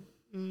 bro.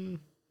 You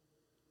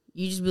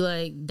just be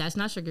like, that's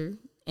not sugar.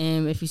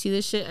 And if you see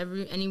this shit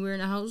anywhere in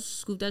the house,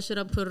 scoop that shit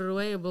up, put it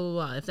away, blah, blah,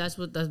 blah. If that's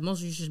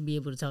most you should be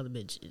able to tell the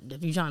bitch.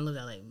 If you're trying to live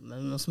that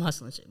life, some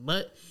hustling shit.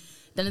 But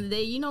at the end of the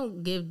day, you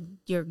don't give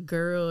your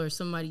girl or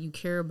somebody you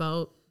care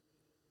about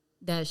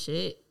that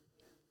shit,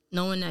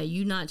 knowing that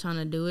you not trying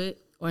to do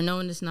it or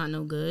knowing it's not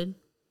no good.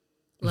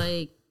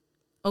 Like,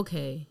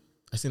 okay.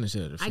 I seen the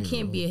shit at the funeral. I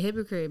can't be a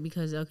hypocrite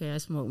because, okay, I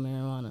smoke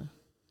marijuana.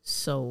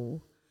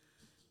 So,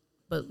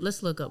 but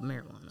let's look up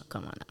marijuana.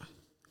 Come on now.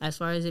 As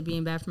far as it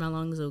being bad for my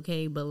lungs,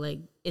 okay, but, like,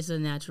 it's a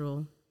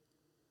natural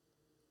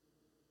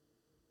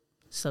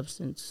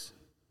substance.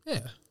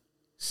 Yeah.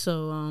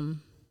 So,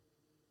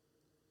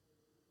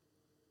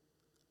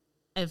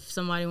 if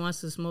somebody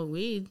wants to smoke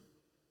weed,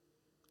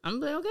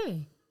 I'm like,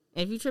 okay.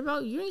 If you trip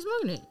out, you ain't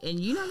smoking it. And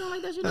you're not going to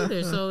like that shit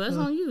either. So, that's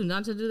on you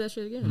not to do that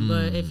shit again.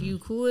 But if you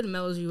cool, it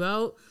mellows you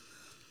out,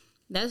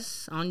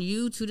 that's on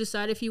you to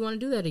decide if you want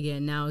to do that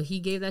again. Now, he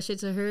gave that shit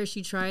to her.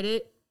 She tried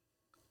it.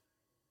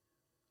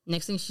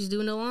 Next thing she's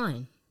doing the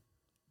line.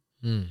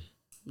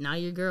 Now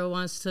your girl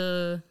wants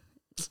to,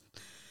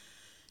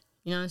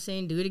 you know what I'm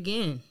saying, do it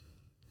again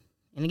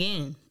and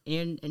again. And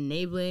you're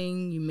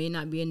enabling. You may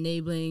not be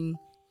enabling.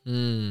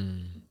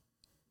 You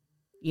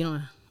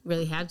don't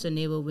really have to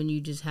enable when you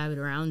just have it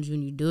around you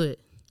and you do it.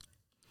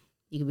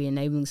 You could be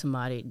enabling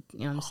somebody. You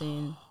know what I'm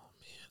saying? Man.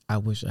 I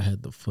wish I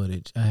had the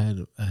footage. I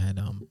had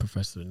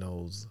Professor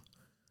Knowles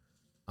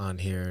on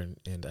here,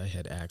 and I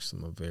had asked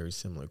him a very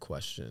similar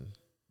question.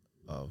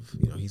 Of,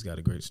 you know, he's got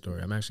a great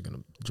story. I'm actually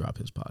going to drop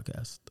his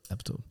podcast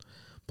episode,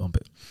 bump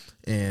it.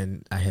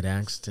 And I had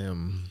asked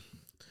him,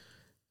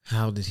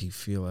 how did he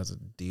feel as a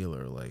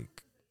dealer?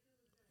 Like,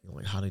 you know,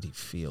 like how did he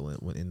feel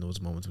in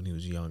those moments when he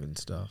was young and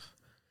stuff?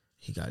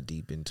 He got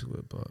deep into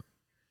it, but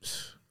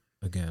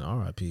again,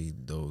 R.I.P.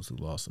 those who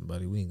lost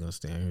somebody. We ain't gonna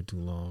stand here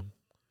too long.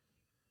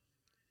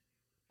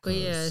 But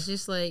yeah, it's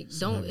just like,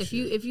 don't, if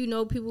you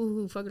know people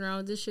who fucking around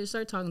with this shit,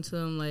 start talking to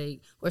them,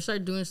 like, or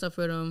start doing stuff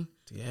with them.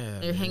 Yeah,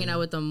 they're hanging out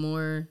with them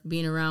more,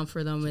 being around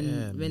for them,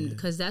 and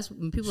because that's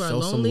when people are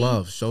lonely.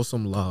 Show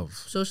some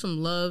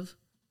love.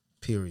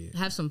 Period.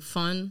 Have some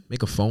fun.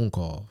 Make a phone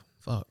call.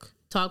 Fuck.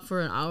 Talk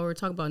for an hour.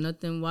 Talk about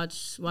nothing.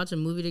 Watch a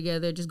movie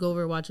together. Just go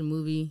over and watch a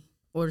movie.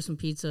 Order some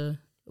pizza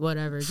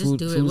Whatever, just Food-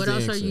 do it. food's What the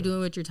else are answer. you doing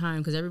with your time?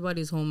 Because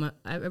everybody's home.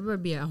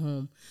 Everybody be at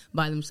home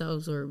by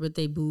themselves or with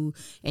they boo,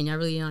 and y'all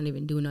really not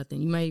even doing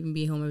nothing. You might even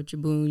be home with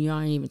your boo, and y'all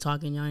ain't even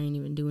talking. Y'all ain't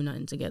even doing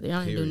nothing together. Y'all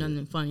ain't doing Period.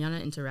 nothing fun. Y'all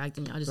not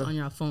interacting. Y'all just on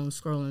your phone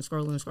scrolling.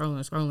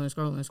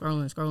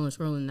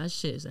 That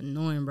shit is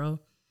annoying, bro.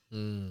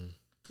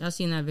 Y'all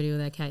seen that video of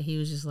that cat? He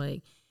was just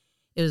like,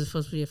 it was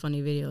supposed to be a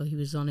funny video. He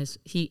was on his,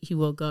 he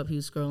woke up, he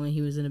was scrolling,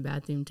 he was in the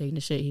bathroom taking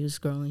a shit, he was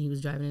scrolling, he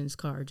was driving in his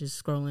car,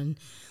 just scrolling.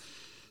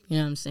 You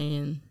know what I'm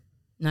saying?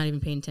 Not even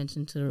paying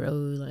attention to the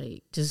road,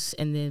 like just,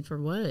 and then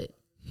for what?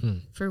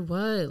 For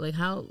what? Like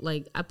how?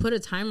 Like I put a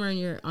timer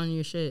on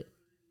your shit.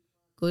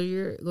 Go to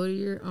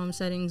your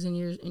settings in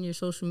your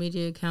social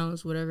media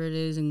accounts, whatever it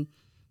is, and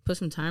put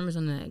some timers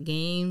on that.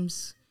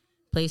 Games,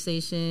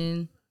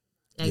 PlayStation,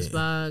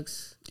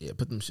 Xbox. Yeah,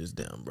 put them shits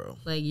down, bro.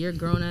 Like you're a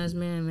grown ass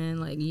man.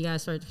 Like you gotta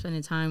start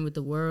spending time with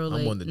the world. I'm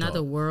Like on the not dog.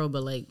 the world,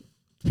 but like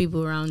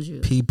people around you.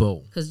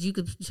 People, Because you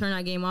could turn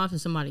that game off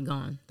and somebody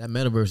gone. that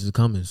metaverse is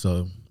coming,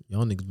 so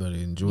y'all niggas better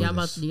enjoy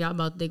this.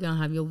 They gonna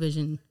have your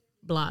vision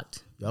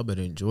blocked. Y'all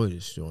better enjoy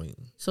this joint.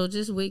 So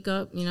just wake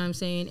up, you know what I'm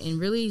saying, and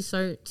really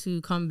start to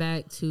come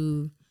back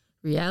to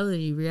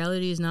reality.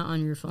 Reality is not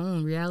on your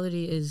phone.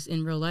 Reality is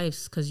in real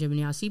life. Because when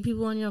y'all see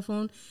people on your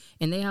phone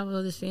and they have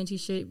all this fancy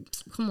shit,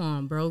 come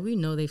on, bro. We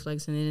know they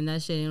flexing it, and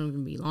that shit don't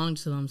even belong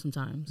to them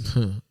sometimes.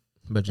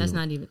 But That's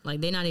not even, like,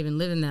 they not even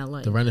living that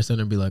life. the rent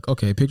center be like,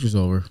 okay, picture's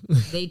over.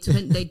 They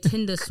tend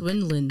to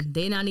swindling.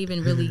 They not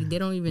even really, they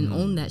don't even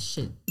own that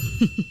shit.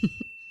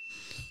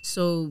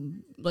 So,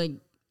 like,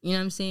 you know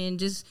what I'm saying?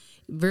 Just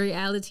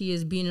reality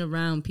is being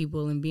around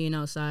people and being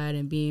outside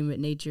and being with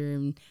nature.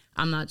 And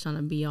I'm not trying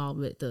to be all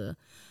with the,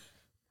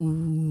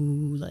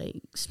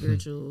 like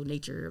spiritual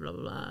nature, blah,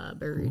 blah, blah,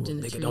 birds in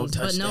the nigga, trees. don't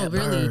touch But no, that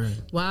really, bird.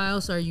 why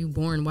else are you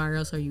born? Why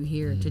else are you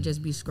here? To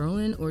just be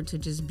scrolling or to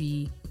just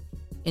be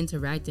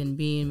interacting,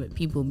 being with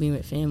people, being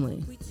with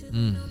family,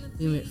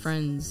 being with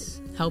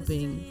friends,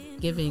 helping,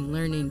 giving,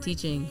 learning,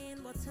 teaching.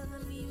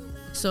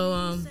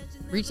 So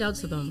reach out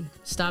to them,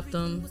 stop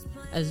them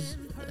as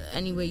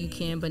any way you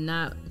can, but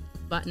not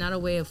a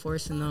way of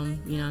forcing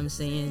them. You know what I'm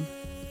saying?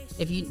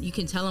 If you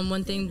can tell them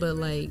one thing, but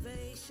like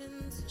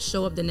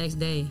show up the next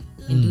day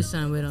and do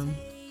something with them,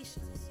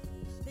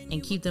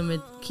 and keep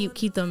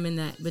them in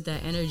that with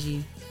that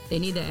energy. They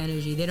need that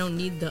energy. They don't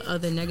need the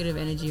other negative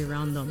energy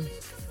around them.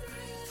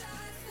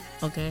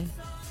 Okay,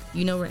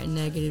 you know where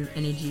negative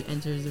energy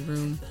enters the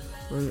room,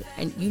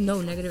 and you know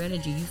negative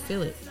energy. You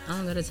feel it. I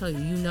don't gotta tell you.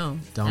 You know.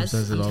 Dom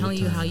says it I'm all the telling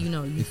you time. how you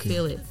know. You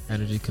feel it.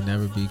 Energy can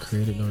never be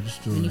created nor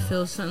destroyed. When you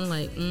feel something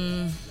like,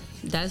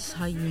 that's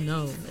how you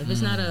know. If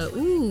it's not a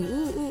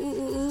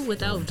ooh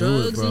without Don't do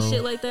it, drugs and bro.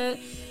 shit like that,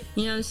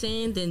 you know what I'm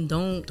saying? Then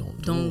don't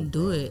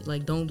do it.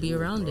 Like don't be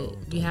around it.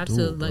 You have do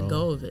to it, let bro.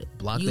 go of it.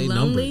 Block you they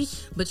lonely,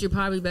 numbers. but you're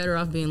probably better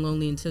off being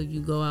lonely until you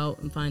go out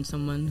and find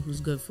someone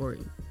who's good for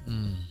you.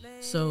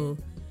 So,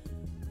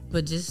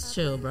 but just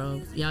chill,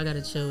 bro. Y'all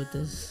gotta chill with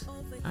this.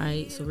 All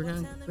right, so we're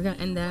gonna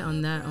end that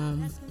on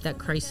that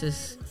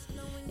crisis,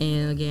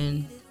 and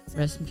again,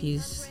 rest in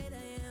peace,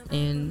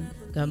 and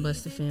God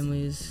bless the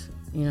families.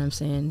 You know what I'm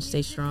saying?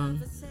 Stay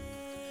strong.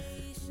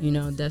 You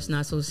know, death's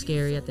not so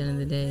scary at the end of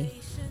the day.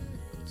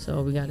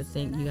 So we gotta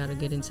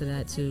get into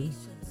that too,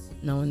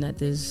 knowing that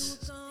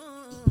there's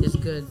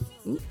good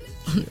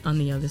on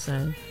the other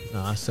side.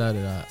 No, I said it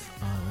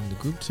in the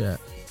group chat.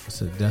 I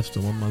said, death's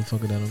the one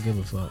motherfucker that don't give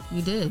a fuck.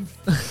 You did.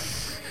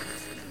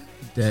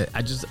 That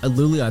I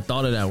literally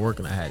thought of that at work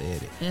and I had to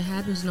edit. It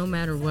happens no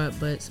matter what,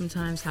 but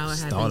sometimes how it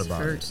Just happens thought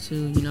about hurts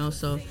too, you know.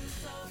 So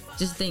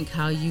just think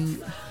how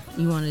you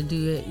want to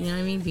do it. You know what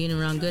I mean? Being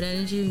around good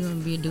energy, you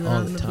want to do it All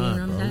around the being time,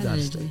 around bro. You bad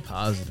gotta stay energy.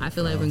 positive. I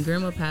feel like bro. when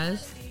grandma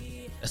passed,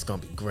 That's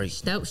gonna be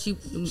great.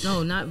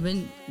 not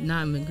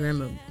when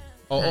grandma.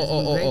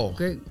 Oh.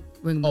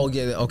 When Oh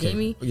yeah, okay.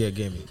 Gamey? Yeah,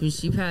 Gamey. When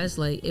she passed,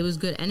 like it was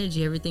good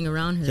energy, everything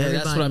around her. Yeah,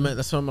 everybody. that's what I meant.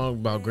 That's what I'm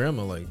about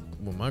grandma. Like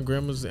when my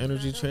grandma's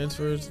energy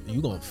transfers,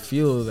 you gonna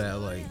feel that.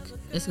 Like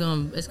It's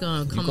gonna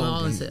come gonna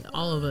all be- into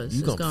all of us. you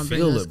It's gonna bring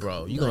feel us, it,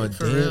 bro. You like, gonna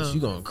for dance, real. you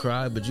gonna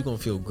cry, but you gonna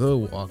feel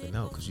good walking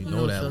out because you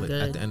know gonna that feel like,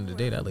 good. at the end of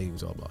the day, that lady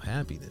was all about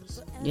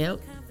happiness. Yep.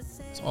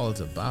 That's all it's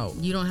about.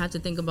 You don't have to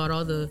think about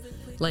all the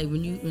like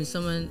when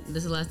someone. This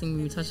is the last thing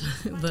we touch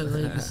on, but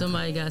like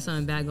somebody got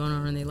something bad going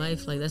on in their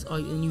life, like that's all,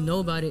 and you know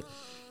about it.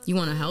 You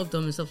want to help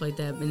them and stuff like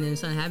that, and then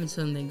something happens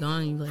to them, they're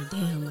gone. And you're like,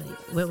 damn,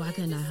 like why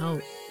couldn't I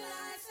help?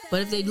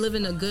 But if they live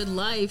in a good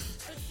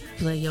life,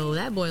 you're like, yo,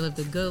 that boy lived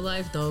a good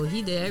life though.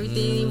 He did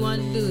everything he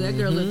wanted to do. That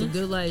girl lived a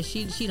good life.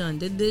 She done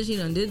did this. She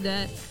done did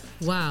that.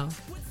 Wow.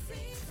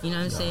 You know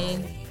what I'm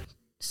saying?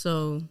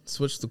 So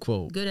Switch the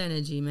quote. good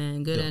energy,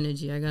 man. Good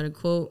energy. I got a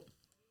quote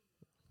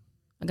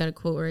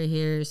right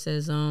here. It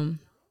says,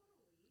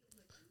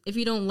 if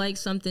you don't like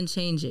something,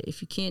 change it.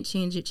 If you can't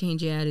change it,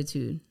 change your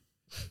attitude.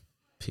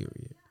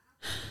 Period.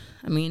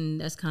 I mean,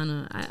 that's kind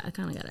of, I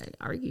kind of got to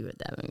argue with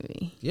that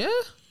maybe. Yeah.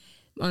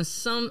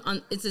 It's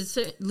a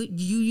certain,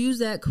 you use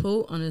that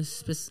quote on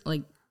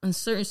on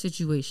certain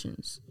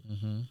situations.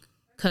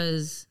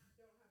 Because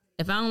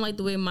if I don't like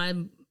the way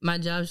my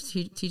job's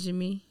treating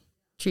me,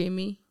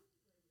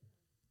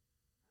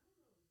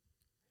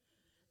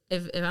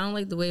 If I don't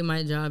like the way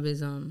my job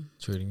is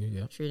treating you,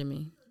 yeah, treating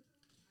me,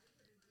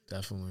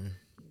 definitely.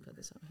 put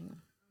this out. Hang on.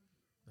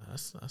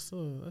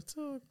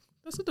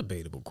 That's a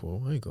debatable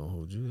quote. I ain't gonna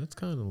hold you. That's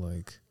kind of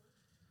like.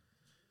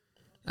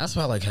 That's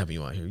why I like having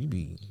you out here.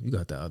 You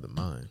got that other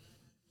mind.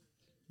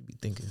 You be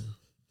thinking.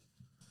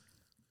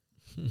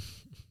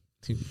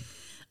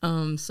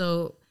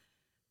 So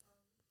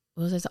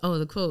what was I saying? Oh,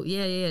 the quote.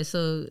 Yeah.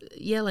 So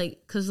yeah,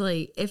 like, cause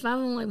like if I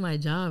don't like my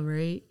job,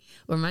 right,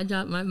 or my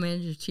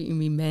manager's treating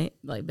me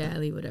like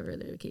badly, whatever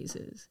their case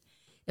is.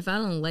 If I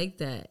don't like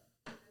that,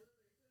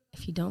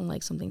 if you don't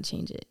like something,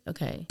 change it.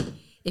 Okay.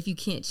 If you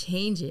can't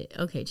change it,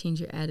 okay, change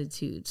your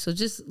attitude. So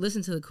just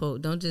listen to the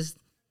quote. Don't just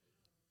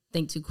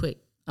think too quick.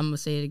 I'm going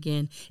to say it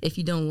again. If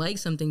you don't like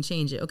something,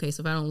 change it. Okay,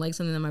 so if I don't like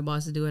something that my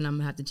boss is doing, I'm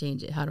going to have to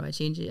change it. How do I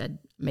change it? I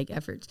make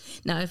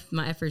efforts. Now, if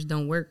my efforts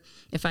don't work,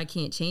 if I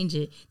can't change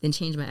it, then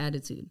change my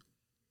attitude.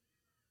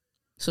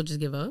 So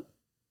just give up?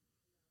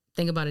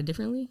 Think about it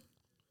differently?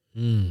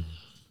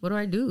 What do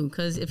I do?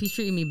 Because if he's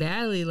treating me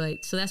badly,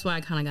 like, so that's why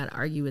I kind of got to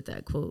argue with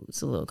that quote.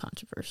 It's a little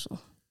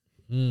controversial.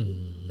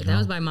 But that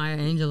was by Maya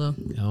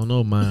Angelou. I don't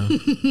know, Maya.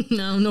 I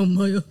don't know,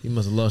 Maya. You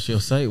must have lost your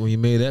sight when you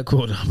made that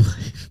quote. I'm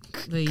like,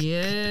 but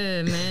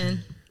yeah,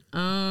 man.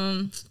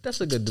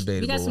 That's a good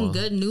debate. We got some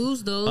good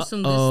news though.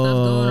 Some good stuff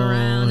going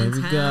around in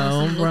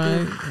town. All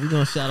right, we're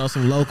gonna shout out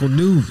some local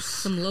news.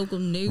 Some local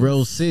news.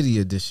 Rose City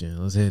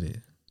edition. Let's hit it.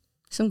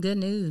 Some good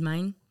news,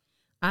 man.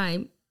 All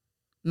right.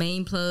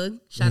 Main plug.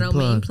 Shout out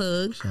Main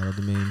Plug. Shout out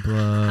the Main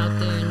Plug. Out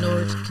there in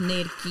Norwich,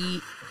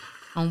 Connecticut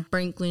on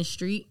Franklin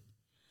Street.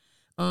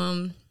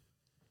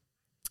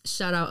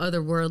 Shout out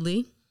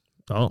Otherworldly.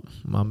 Oh,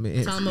 my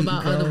man. Tell them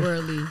about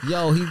Otherworldly.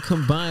 Yo, he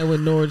combined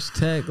with Norwich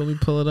Tech. Let me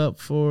pull it up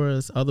for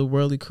us.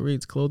 Otherworldly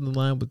creates clothing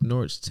line with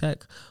Norwich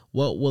Tech.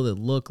 What will it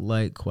look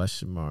like? ?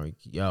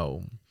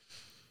 Yo,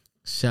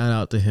 shout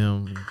out to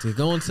him. To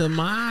go into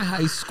my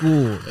high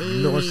school.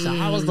 Hey. Norwich.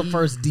 I was the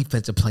first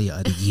defensive player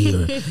of the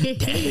year.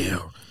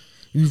 Damn.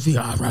 You was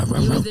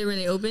there when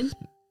they opened?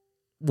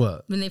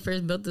 What? When they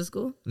first built the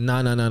school? No.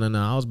 I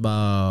was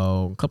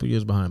about a couple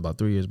years behind, about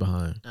 3 years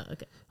behind. Oh,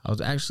 okay. I was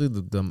actually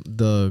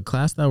the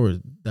class that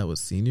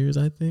was seniors,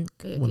 I think,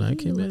 when I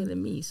came in. Younger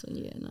than me, so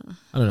yeah, no.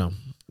 I don't know,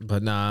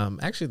 but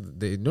actually,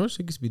 the Norwich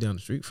used to be down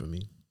the street from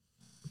me.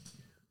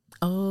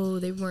 Oh,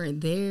 they weren't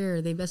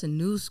there. That's a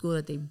new school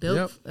that they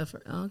built. Yep.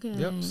 Okay.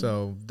 Yep.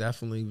 So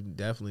definitely,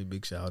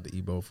 big shout out to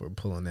Ebo for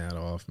pulling that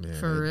off, man.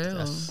 For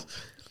real.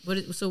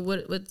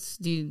 What's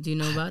do you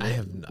know about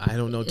it? I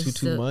don't know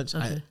too much.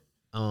 Okay.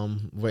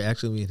 We're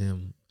actually meeting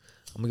him.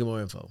 I'm gonna get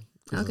more info.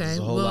 Okay.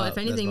 Well, if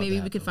anything,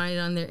 maybe we could find it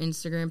on their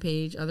Instagram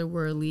page,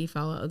 Otherworldly.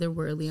 Follow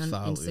Otherworldly on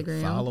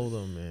Instagram. Follow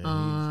them, man.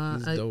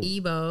 He's dope.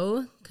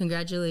 Ebo,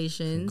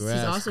 congratulations.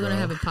 He's also going to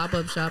have a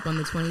pop-up shop on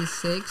the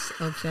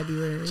 26th of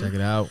February. Check it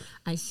out.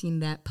 I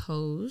seen that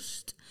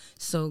post.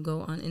 So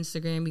go on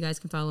Instagram. You guys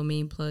can follow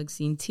Main Plug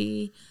Scene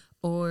T,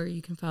 or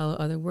you can follow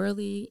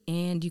Otherworldly,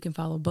 and you can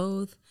follow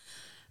both.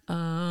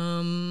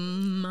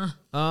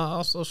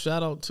 Also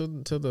shout out to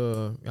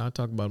the, I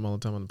talk about him all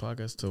the time on the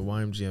podcast, to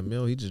YMGM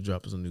Mill. He just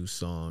dropped us a new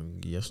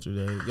song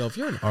yesterday. Yo, if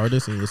you're an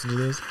artist and you listen to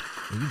this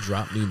and you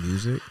drop new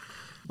music,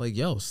 like,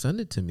 yo, send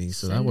it to me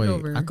so that way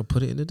I could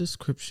put it in the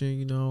description.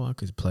 You know, I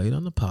could play it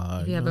on the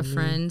pod. If you have a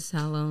friend,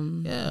 tell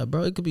them. Yeah,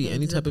 bro, it could be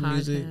any type of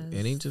music.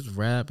 It ain't just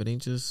rap. It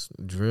ain't just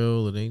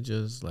drill. It ain't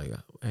just like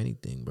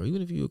anything, bro.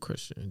 Even if you're a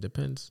Christian, it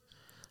depends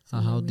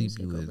on how deep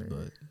you is.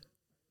 But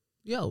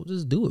yo,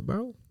 just do it,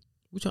 bro.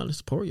 We trying to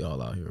support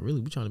y'all out here.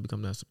 Really, we trying to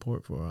become that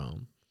support for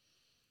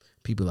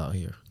people out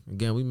here.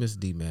 Again, we miss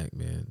D-Mac,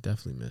 man.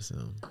 Definitely miss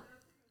him.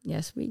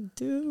 Yes, we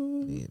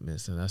do. We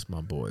miss him. That's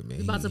my boy, man.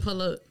 We about to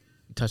pull up.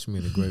 He touched me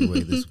in a great way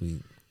this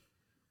week.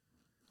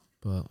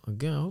 But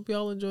again, I hope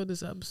y'all enjoyed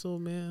this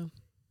episode, man.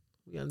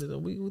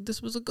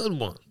 This was a good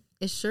one.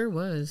 It sure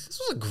was. This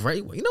was a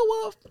great one. You know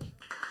what?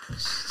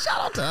 Shout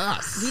out to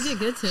us. We did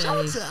good today. Shout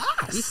out to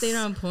us. We stayed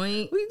on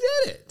point. We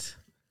did it.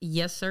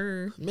 Yes,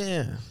 sir.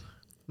 Man.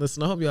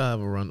 Listen, I hope y'all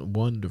have a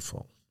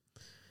wonderful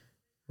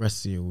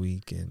rest of your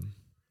week and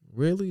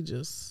really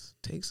just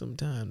take some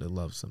time to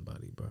love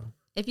somebody, bro.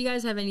 If you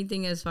guys have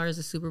anything as far as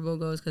the Super Bowl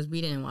goes, because we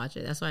didn't watch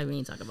it, that's why we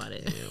didn't talk about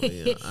it.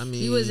 Yeah, I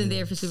mean, he wasn't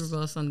there for Super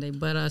Bowl Sunday,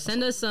 but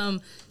send us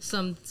some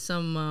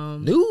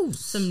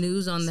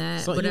news on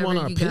that. Something whatever you want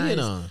our opinion guys.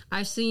 on.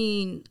 I've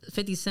seen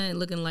 50 Cent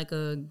looking like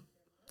a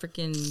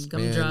freaking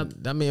gumdrop.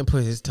 That man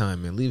put his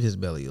time in. Leave his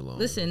belly alone.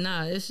 Listen,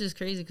 it's just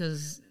crazy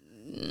because.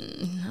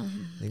 He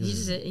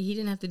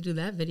didn't have to do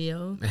that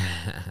video.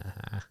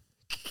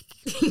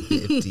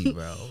 50,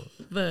 bro.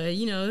 But,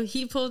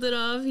 he pulled it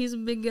off. He's a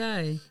big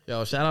guy.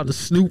 Yo, shout out to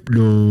Snoop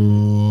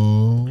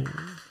Dogg.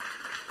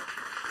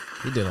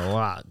 He did a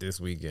lot this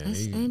weekend.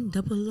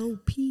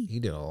 SNOOP. He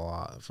did a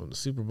lot. From the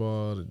Super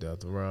Bowl to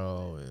Death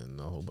Row and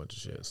a whole bunch of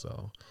shit.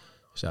 So,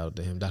 shout out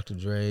to him. Dr.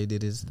 Dre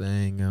did his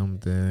thing. I'm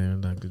there,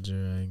 Dr.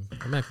 Dre.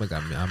 I'm acting like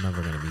I'm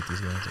never going to meet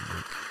these guys.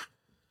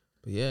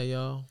 But yeah,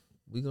 y'all.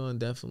 We gonna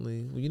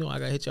definitely, I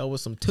gotta hit y'all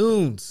with some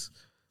tunes.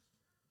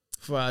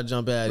 before I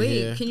jump out of Wait,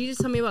 here. can you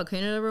just tell me about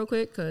Canada real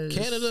quick? Cause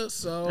Canada,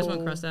 so I just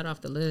want to cross that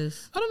off the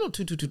list. I don't know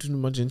too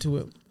much into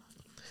it.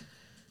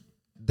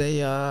 They,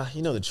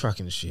 the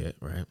trucking shit,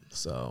 right?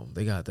 So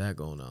they got that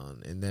going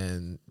on, and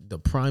then the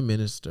prime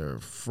minister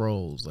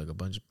froze like a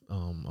bunch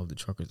of the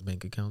truckers'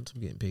 bank accounts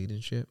from getting paid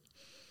and shit.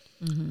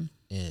 Mm-hmm.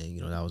 And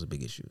that was a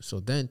big issue. So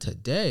then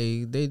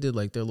today they did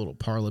like their little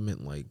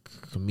parliament like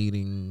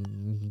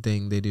meeting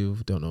thing they do.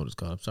 Don't know what it's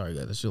called. I'm sorry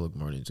guys, I should look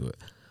more into it.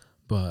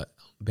 But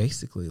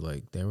basically,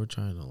 like they were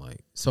trying to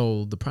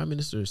so the prime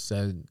minister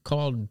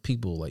called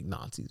people like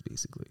Nazis,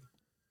 basically.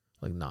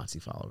 Like Nazi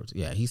followers.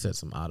 Yeah, he said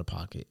some out of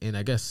pocket. And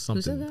I guess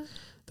something. Who said that?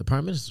 The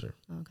prime minister.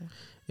 Oh, okay.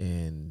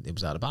 And it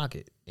was out of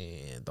pocket.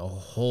 And the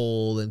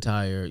whole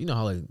entire,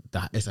 how like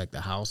it's like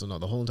the house and all,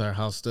 the whole entire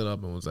house stood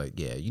up and was like,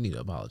 yeah, you need to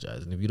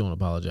apologize. And if you don't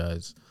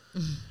apologize,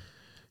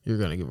 you're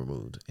going to get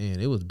removed.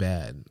 And it was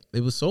bad.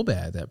 It was so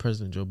bad that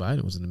President Joe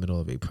Biden was in the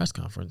middle of a press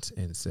conference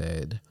and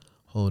said,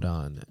 hold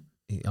on.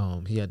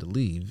 He had to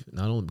leave,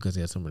 not only because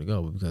he had somewhere to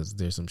go, but because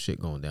there's some shit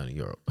going down in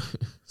Europe.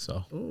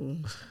 So. Ooh.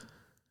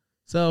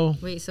 So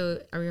wait, so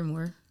are there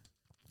more?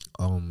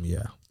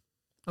 Yeah.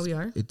 Oh, we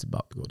are? It's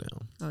about to go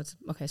down. Oh, it's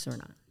okay, so we're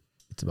not.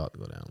 It's about to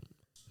go down.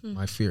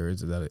 My fear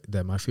is that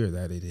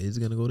it is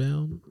gonna go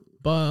down.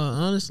 But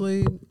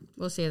honestly,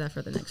 we'll save that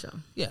for the next show.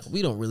 Yeah,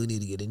 we don't really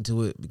need to get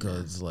into it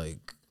because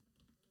like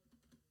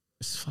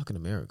it's fucking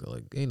America.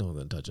 Like ain't no one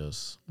gonna touch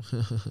us.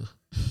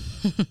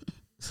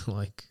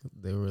 Like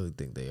they really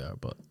think they are,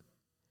 but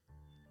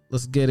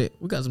let's get it.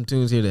 We got some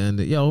tunes here to end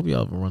it. Yeah, I hope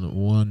y'all have a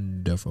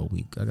wonderful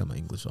week. I got my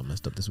English all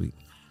messed up this week.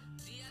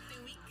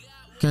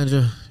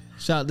 Kendra,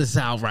 shout this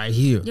out right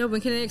here. Yo,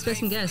 when can I expect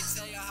some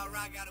guests?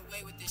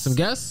 Some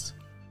guests?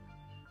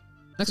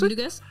 Next week? Do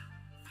guests?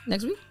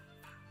 Next week?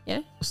 Yeah.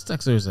 What's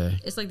next Thursday?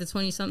 It's like the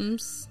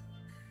 20-somethings.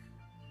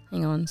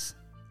 Hang on.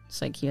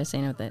 It's like you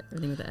saying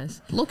everything with the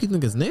S. Loki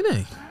think it's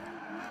Nene.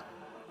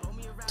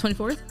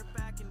 24th?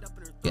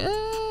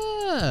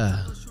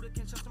 Yeah.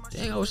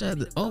 Dang, I wish I had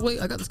the. Oh,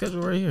 wait, I got the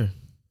schedule right here.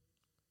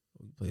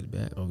 We played it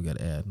back. Oh, we got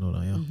to add. No,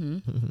 I am.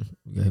 Mm-hmm.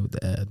 We got hit with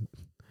the ad.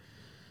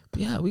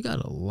 But yeah, we got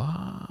a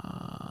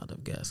lot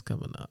of guests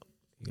coming up.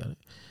 We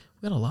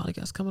got a lot of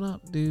guests coming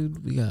up,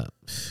 dude.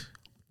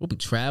 We'll be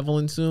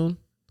traveling soon.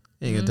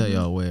 Ain't gonna tell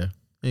y'all where.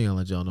 Ain't gonna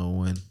let y'all know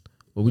when.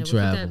 But we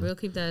traveling. We'll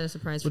keep that as a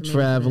surprise. We're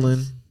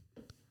traveling.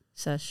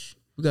 Sesh.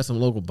 We got some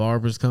local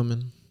barbers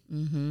coming.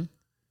 Mm-hmm.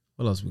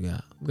 What else we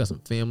got? We got some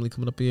family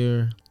coming up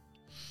here.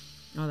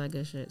 All that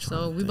good shit.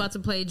 So we about to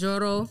play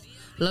Joro,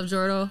 Love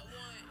Joro,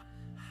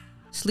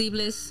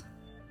 Sleepless,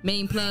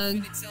 Main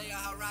Plug,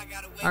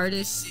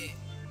 Artist,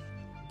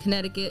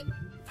 Connecticut,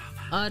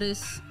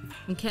 Artist,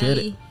 and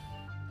Caddy.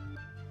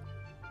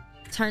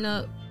 Turn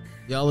Up.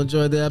 Y'all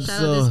enjoyed the episode.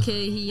 Shout out this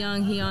kid. He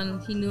young.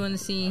 He new on the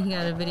scene. He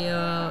got a video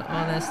out.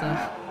 All that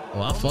stuff.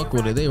 Oh, I fuck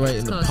with it. They right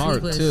in the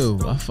park Sleepless. Too.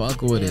 I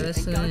fuck with it.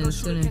 Let's tune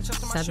in.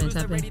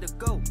 Tap in.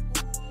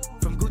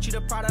 From Gucci to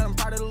Prada, I'm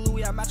proud of the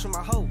Louis. I match with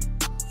my hoe.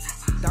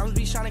 Diamonds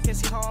be shining, can't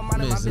see how I'm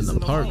minding my business. In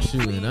the park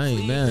shooting, I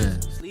ain't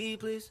mad.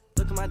 Sleepless,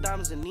 look at my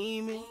diamonds and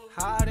need me.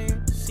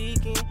 Hiding,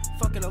 seeking,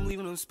 fucking, I'm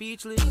leaving them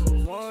speechless.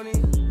 Want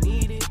it,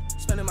 need it,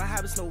 spending my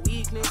habits, no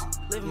weakness.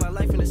 Living my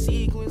life in a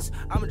sequence,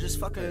 I'ma just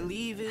fucking and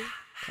leave it.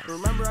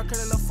 Remember, I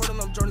couldn't afford them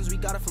Jordans, we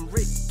got it from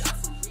Rick.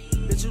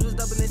 Bitches was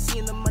dubbing and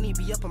seeing the money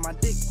be up on my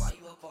dick.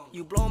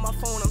 You blowing my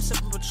phone, I'm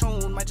sipping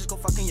Patron, might just go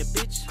fucking your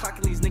bitch.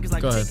 Clocking these niggas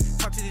like dick,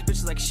 talk to these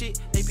bitches like shit.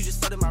 AP just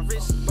flooded my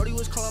wrist. Brody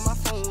was calling my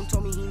phone,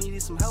 told me he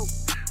needed some help.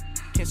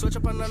 Can't switch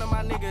up on none of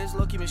my niggas,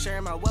 low-key been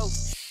sharing my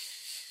wealth.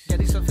 Get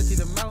these 50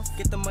 the mouth,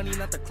 get the money,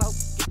 not the clout.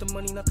 Get the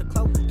money, not the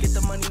clout. Get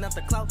the money, not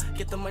the clout.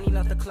 Get the money,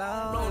 not the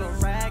clout. Blowing a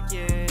rack,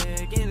 yeah.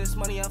 Getting this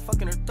money, I'm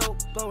fucking her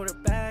throat. Blowing her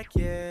back,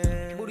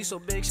 yeah. Booty so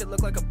big, shit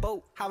look like a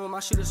boat. Having my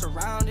shooters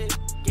surrounded.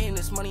 Getting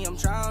this money, I'm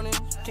drowning.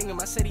 King of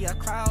my city, I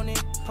crown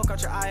it. Poke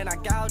out your eye and I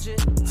gouge it.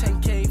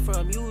 10K for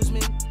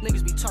amusement.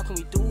 Niggas be talking,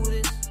 we do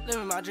this.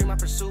 Living my dream, I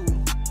pursue.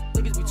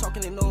 Niggas be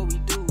talking, they know what we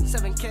do.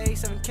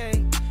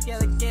 7K. Yeah,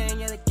 the gang,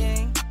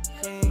 gang.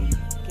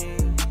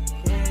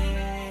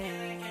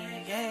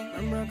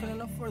 Remember, I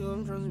couldn't afford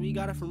them drugs, we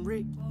got it from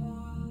Rick.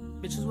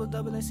 Bitches was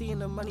dubbing and seeing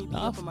the money be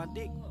up on my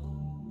dick.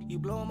 You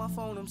blowing my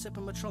phone, I'm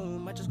sipping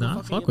Patron. Might just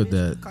go fuck with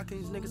that. Clocking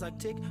these niggas like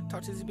tick.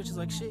 Talk to these bitches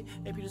like shit.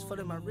 AP just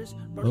flooded my wrist.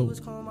 Brody was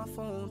calling my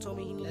phone, told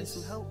me he needed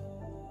some help.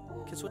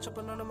 Can switch up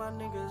on none of my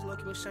niggas,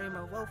 lucky me sharing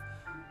my wealth.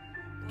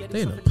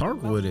 They in the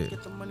park with it.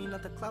 Get the money,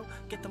 not the clout.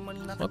 Get the money,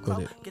 not the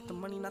clout. Get the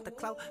money, not the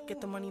clout.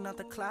 Get the money, not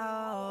the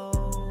clout.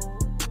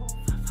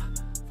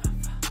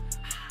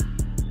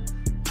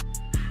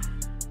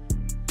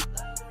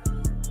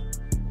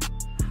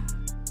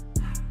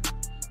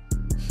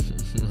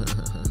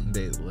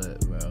 They lit,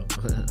 bro.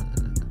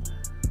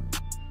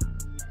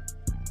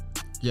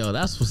 Yo,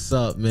 that's what's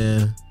up,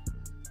 man.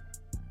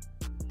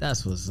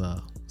 That's what's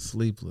up.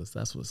 Sleepless.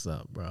 That's what's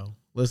up, bro.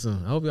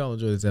 Listen, I hope y'all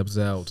enjoy this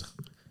episode.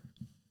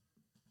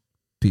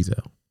 Peace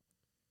out.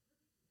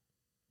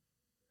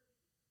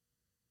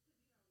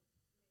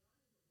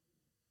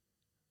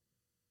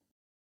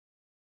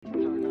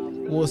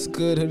 What's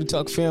good, Hoodie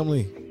Talk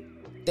family?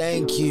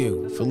 Thank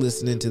you for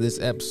listening to this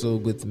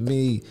episode with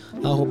me.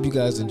 I hope you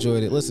guys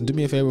enjoyed it. Listen, do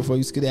me a favor before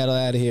you skedaddle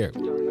out of here.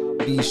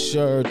 Be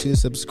sure to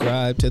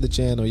subscribe to the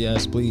channel.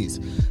 Yes, please.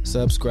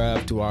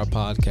 Subscribe to our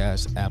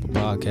podcast, Apple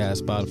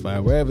Podcasts,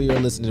 Spotify, wherever you're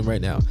listening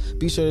right now.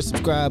 Be sure to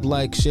subscribe,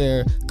 like,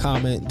 share,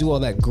 comment, do all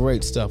that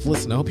great stuff.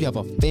 Listen, I hope you have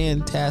a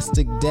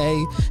fantastic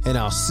day, and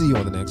I'll see you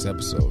on the next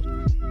episode.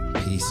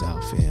 Peace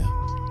out, fam.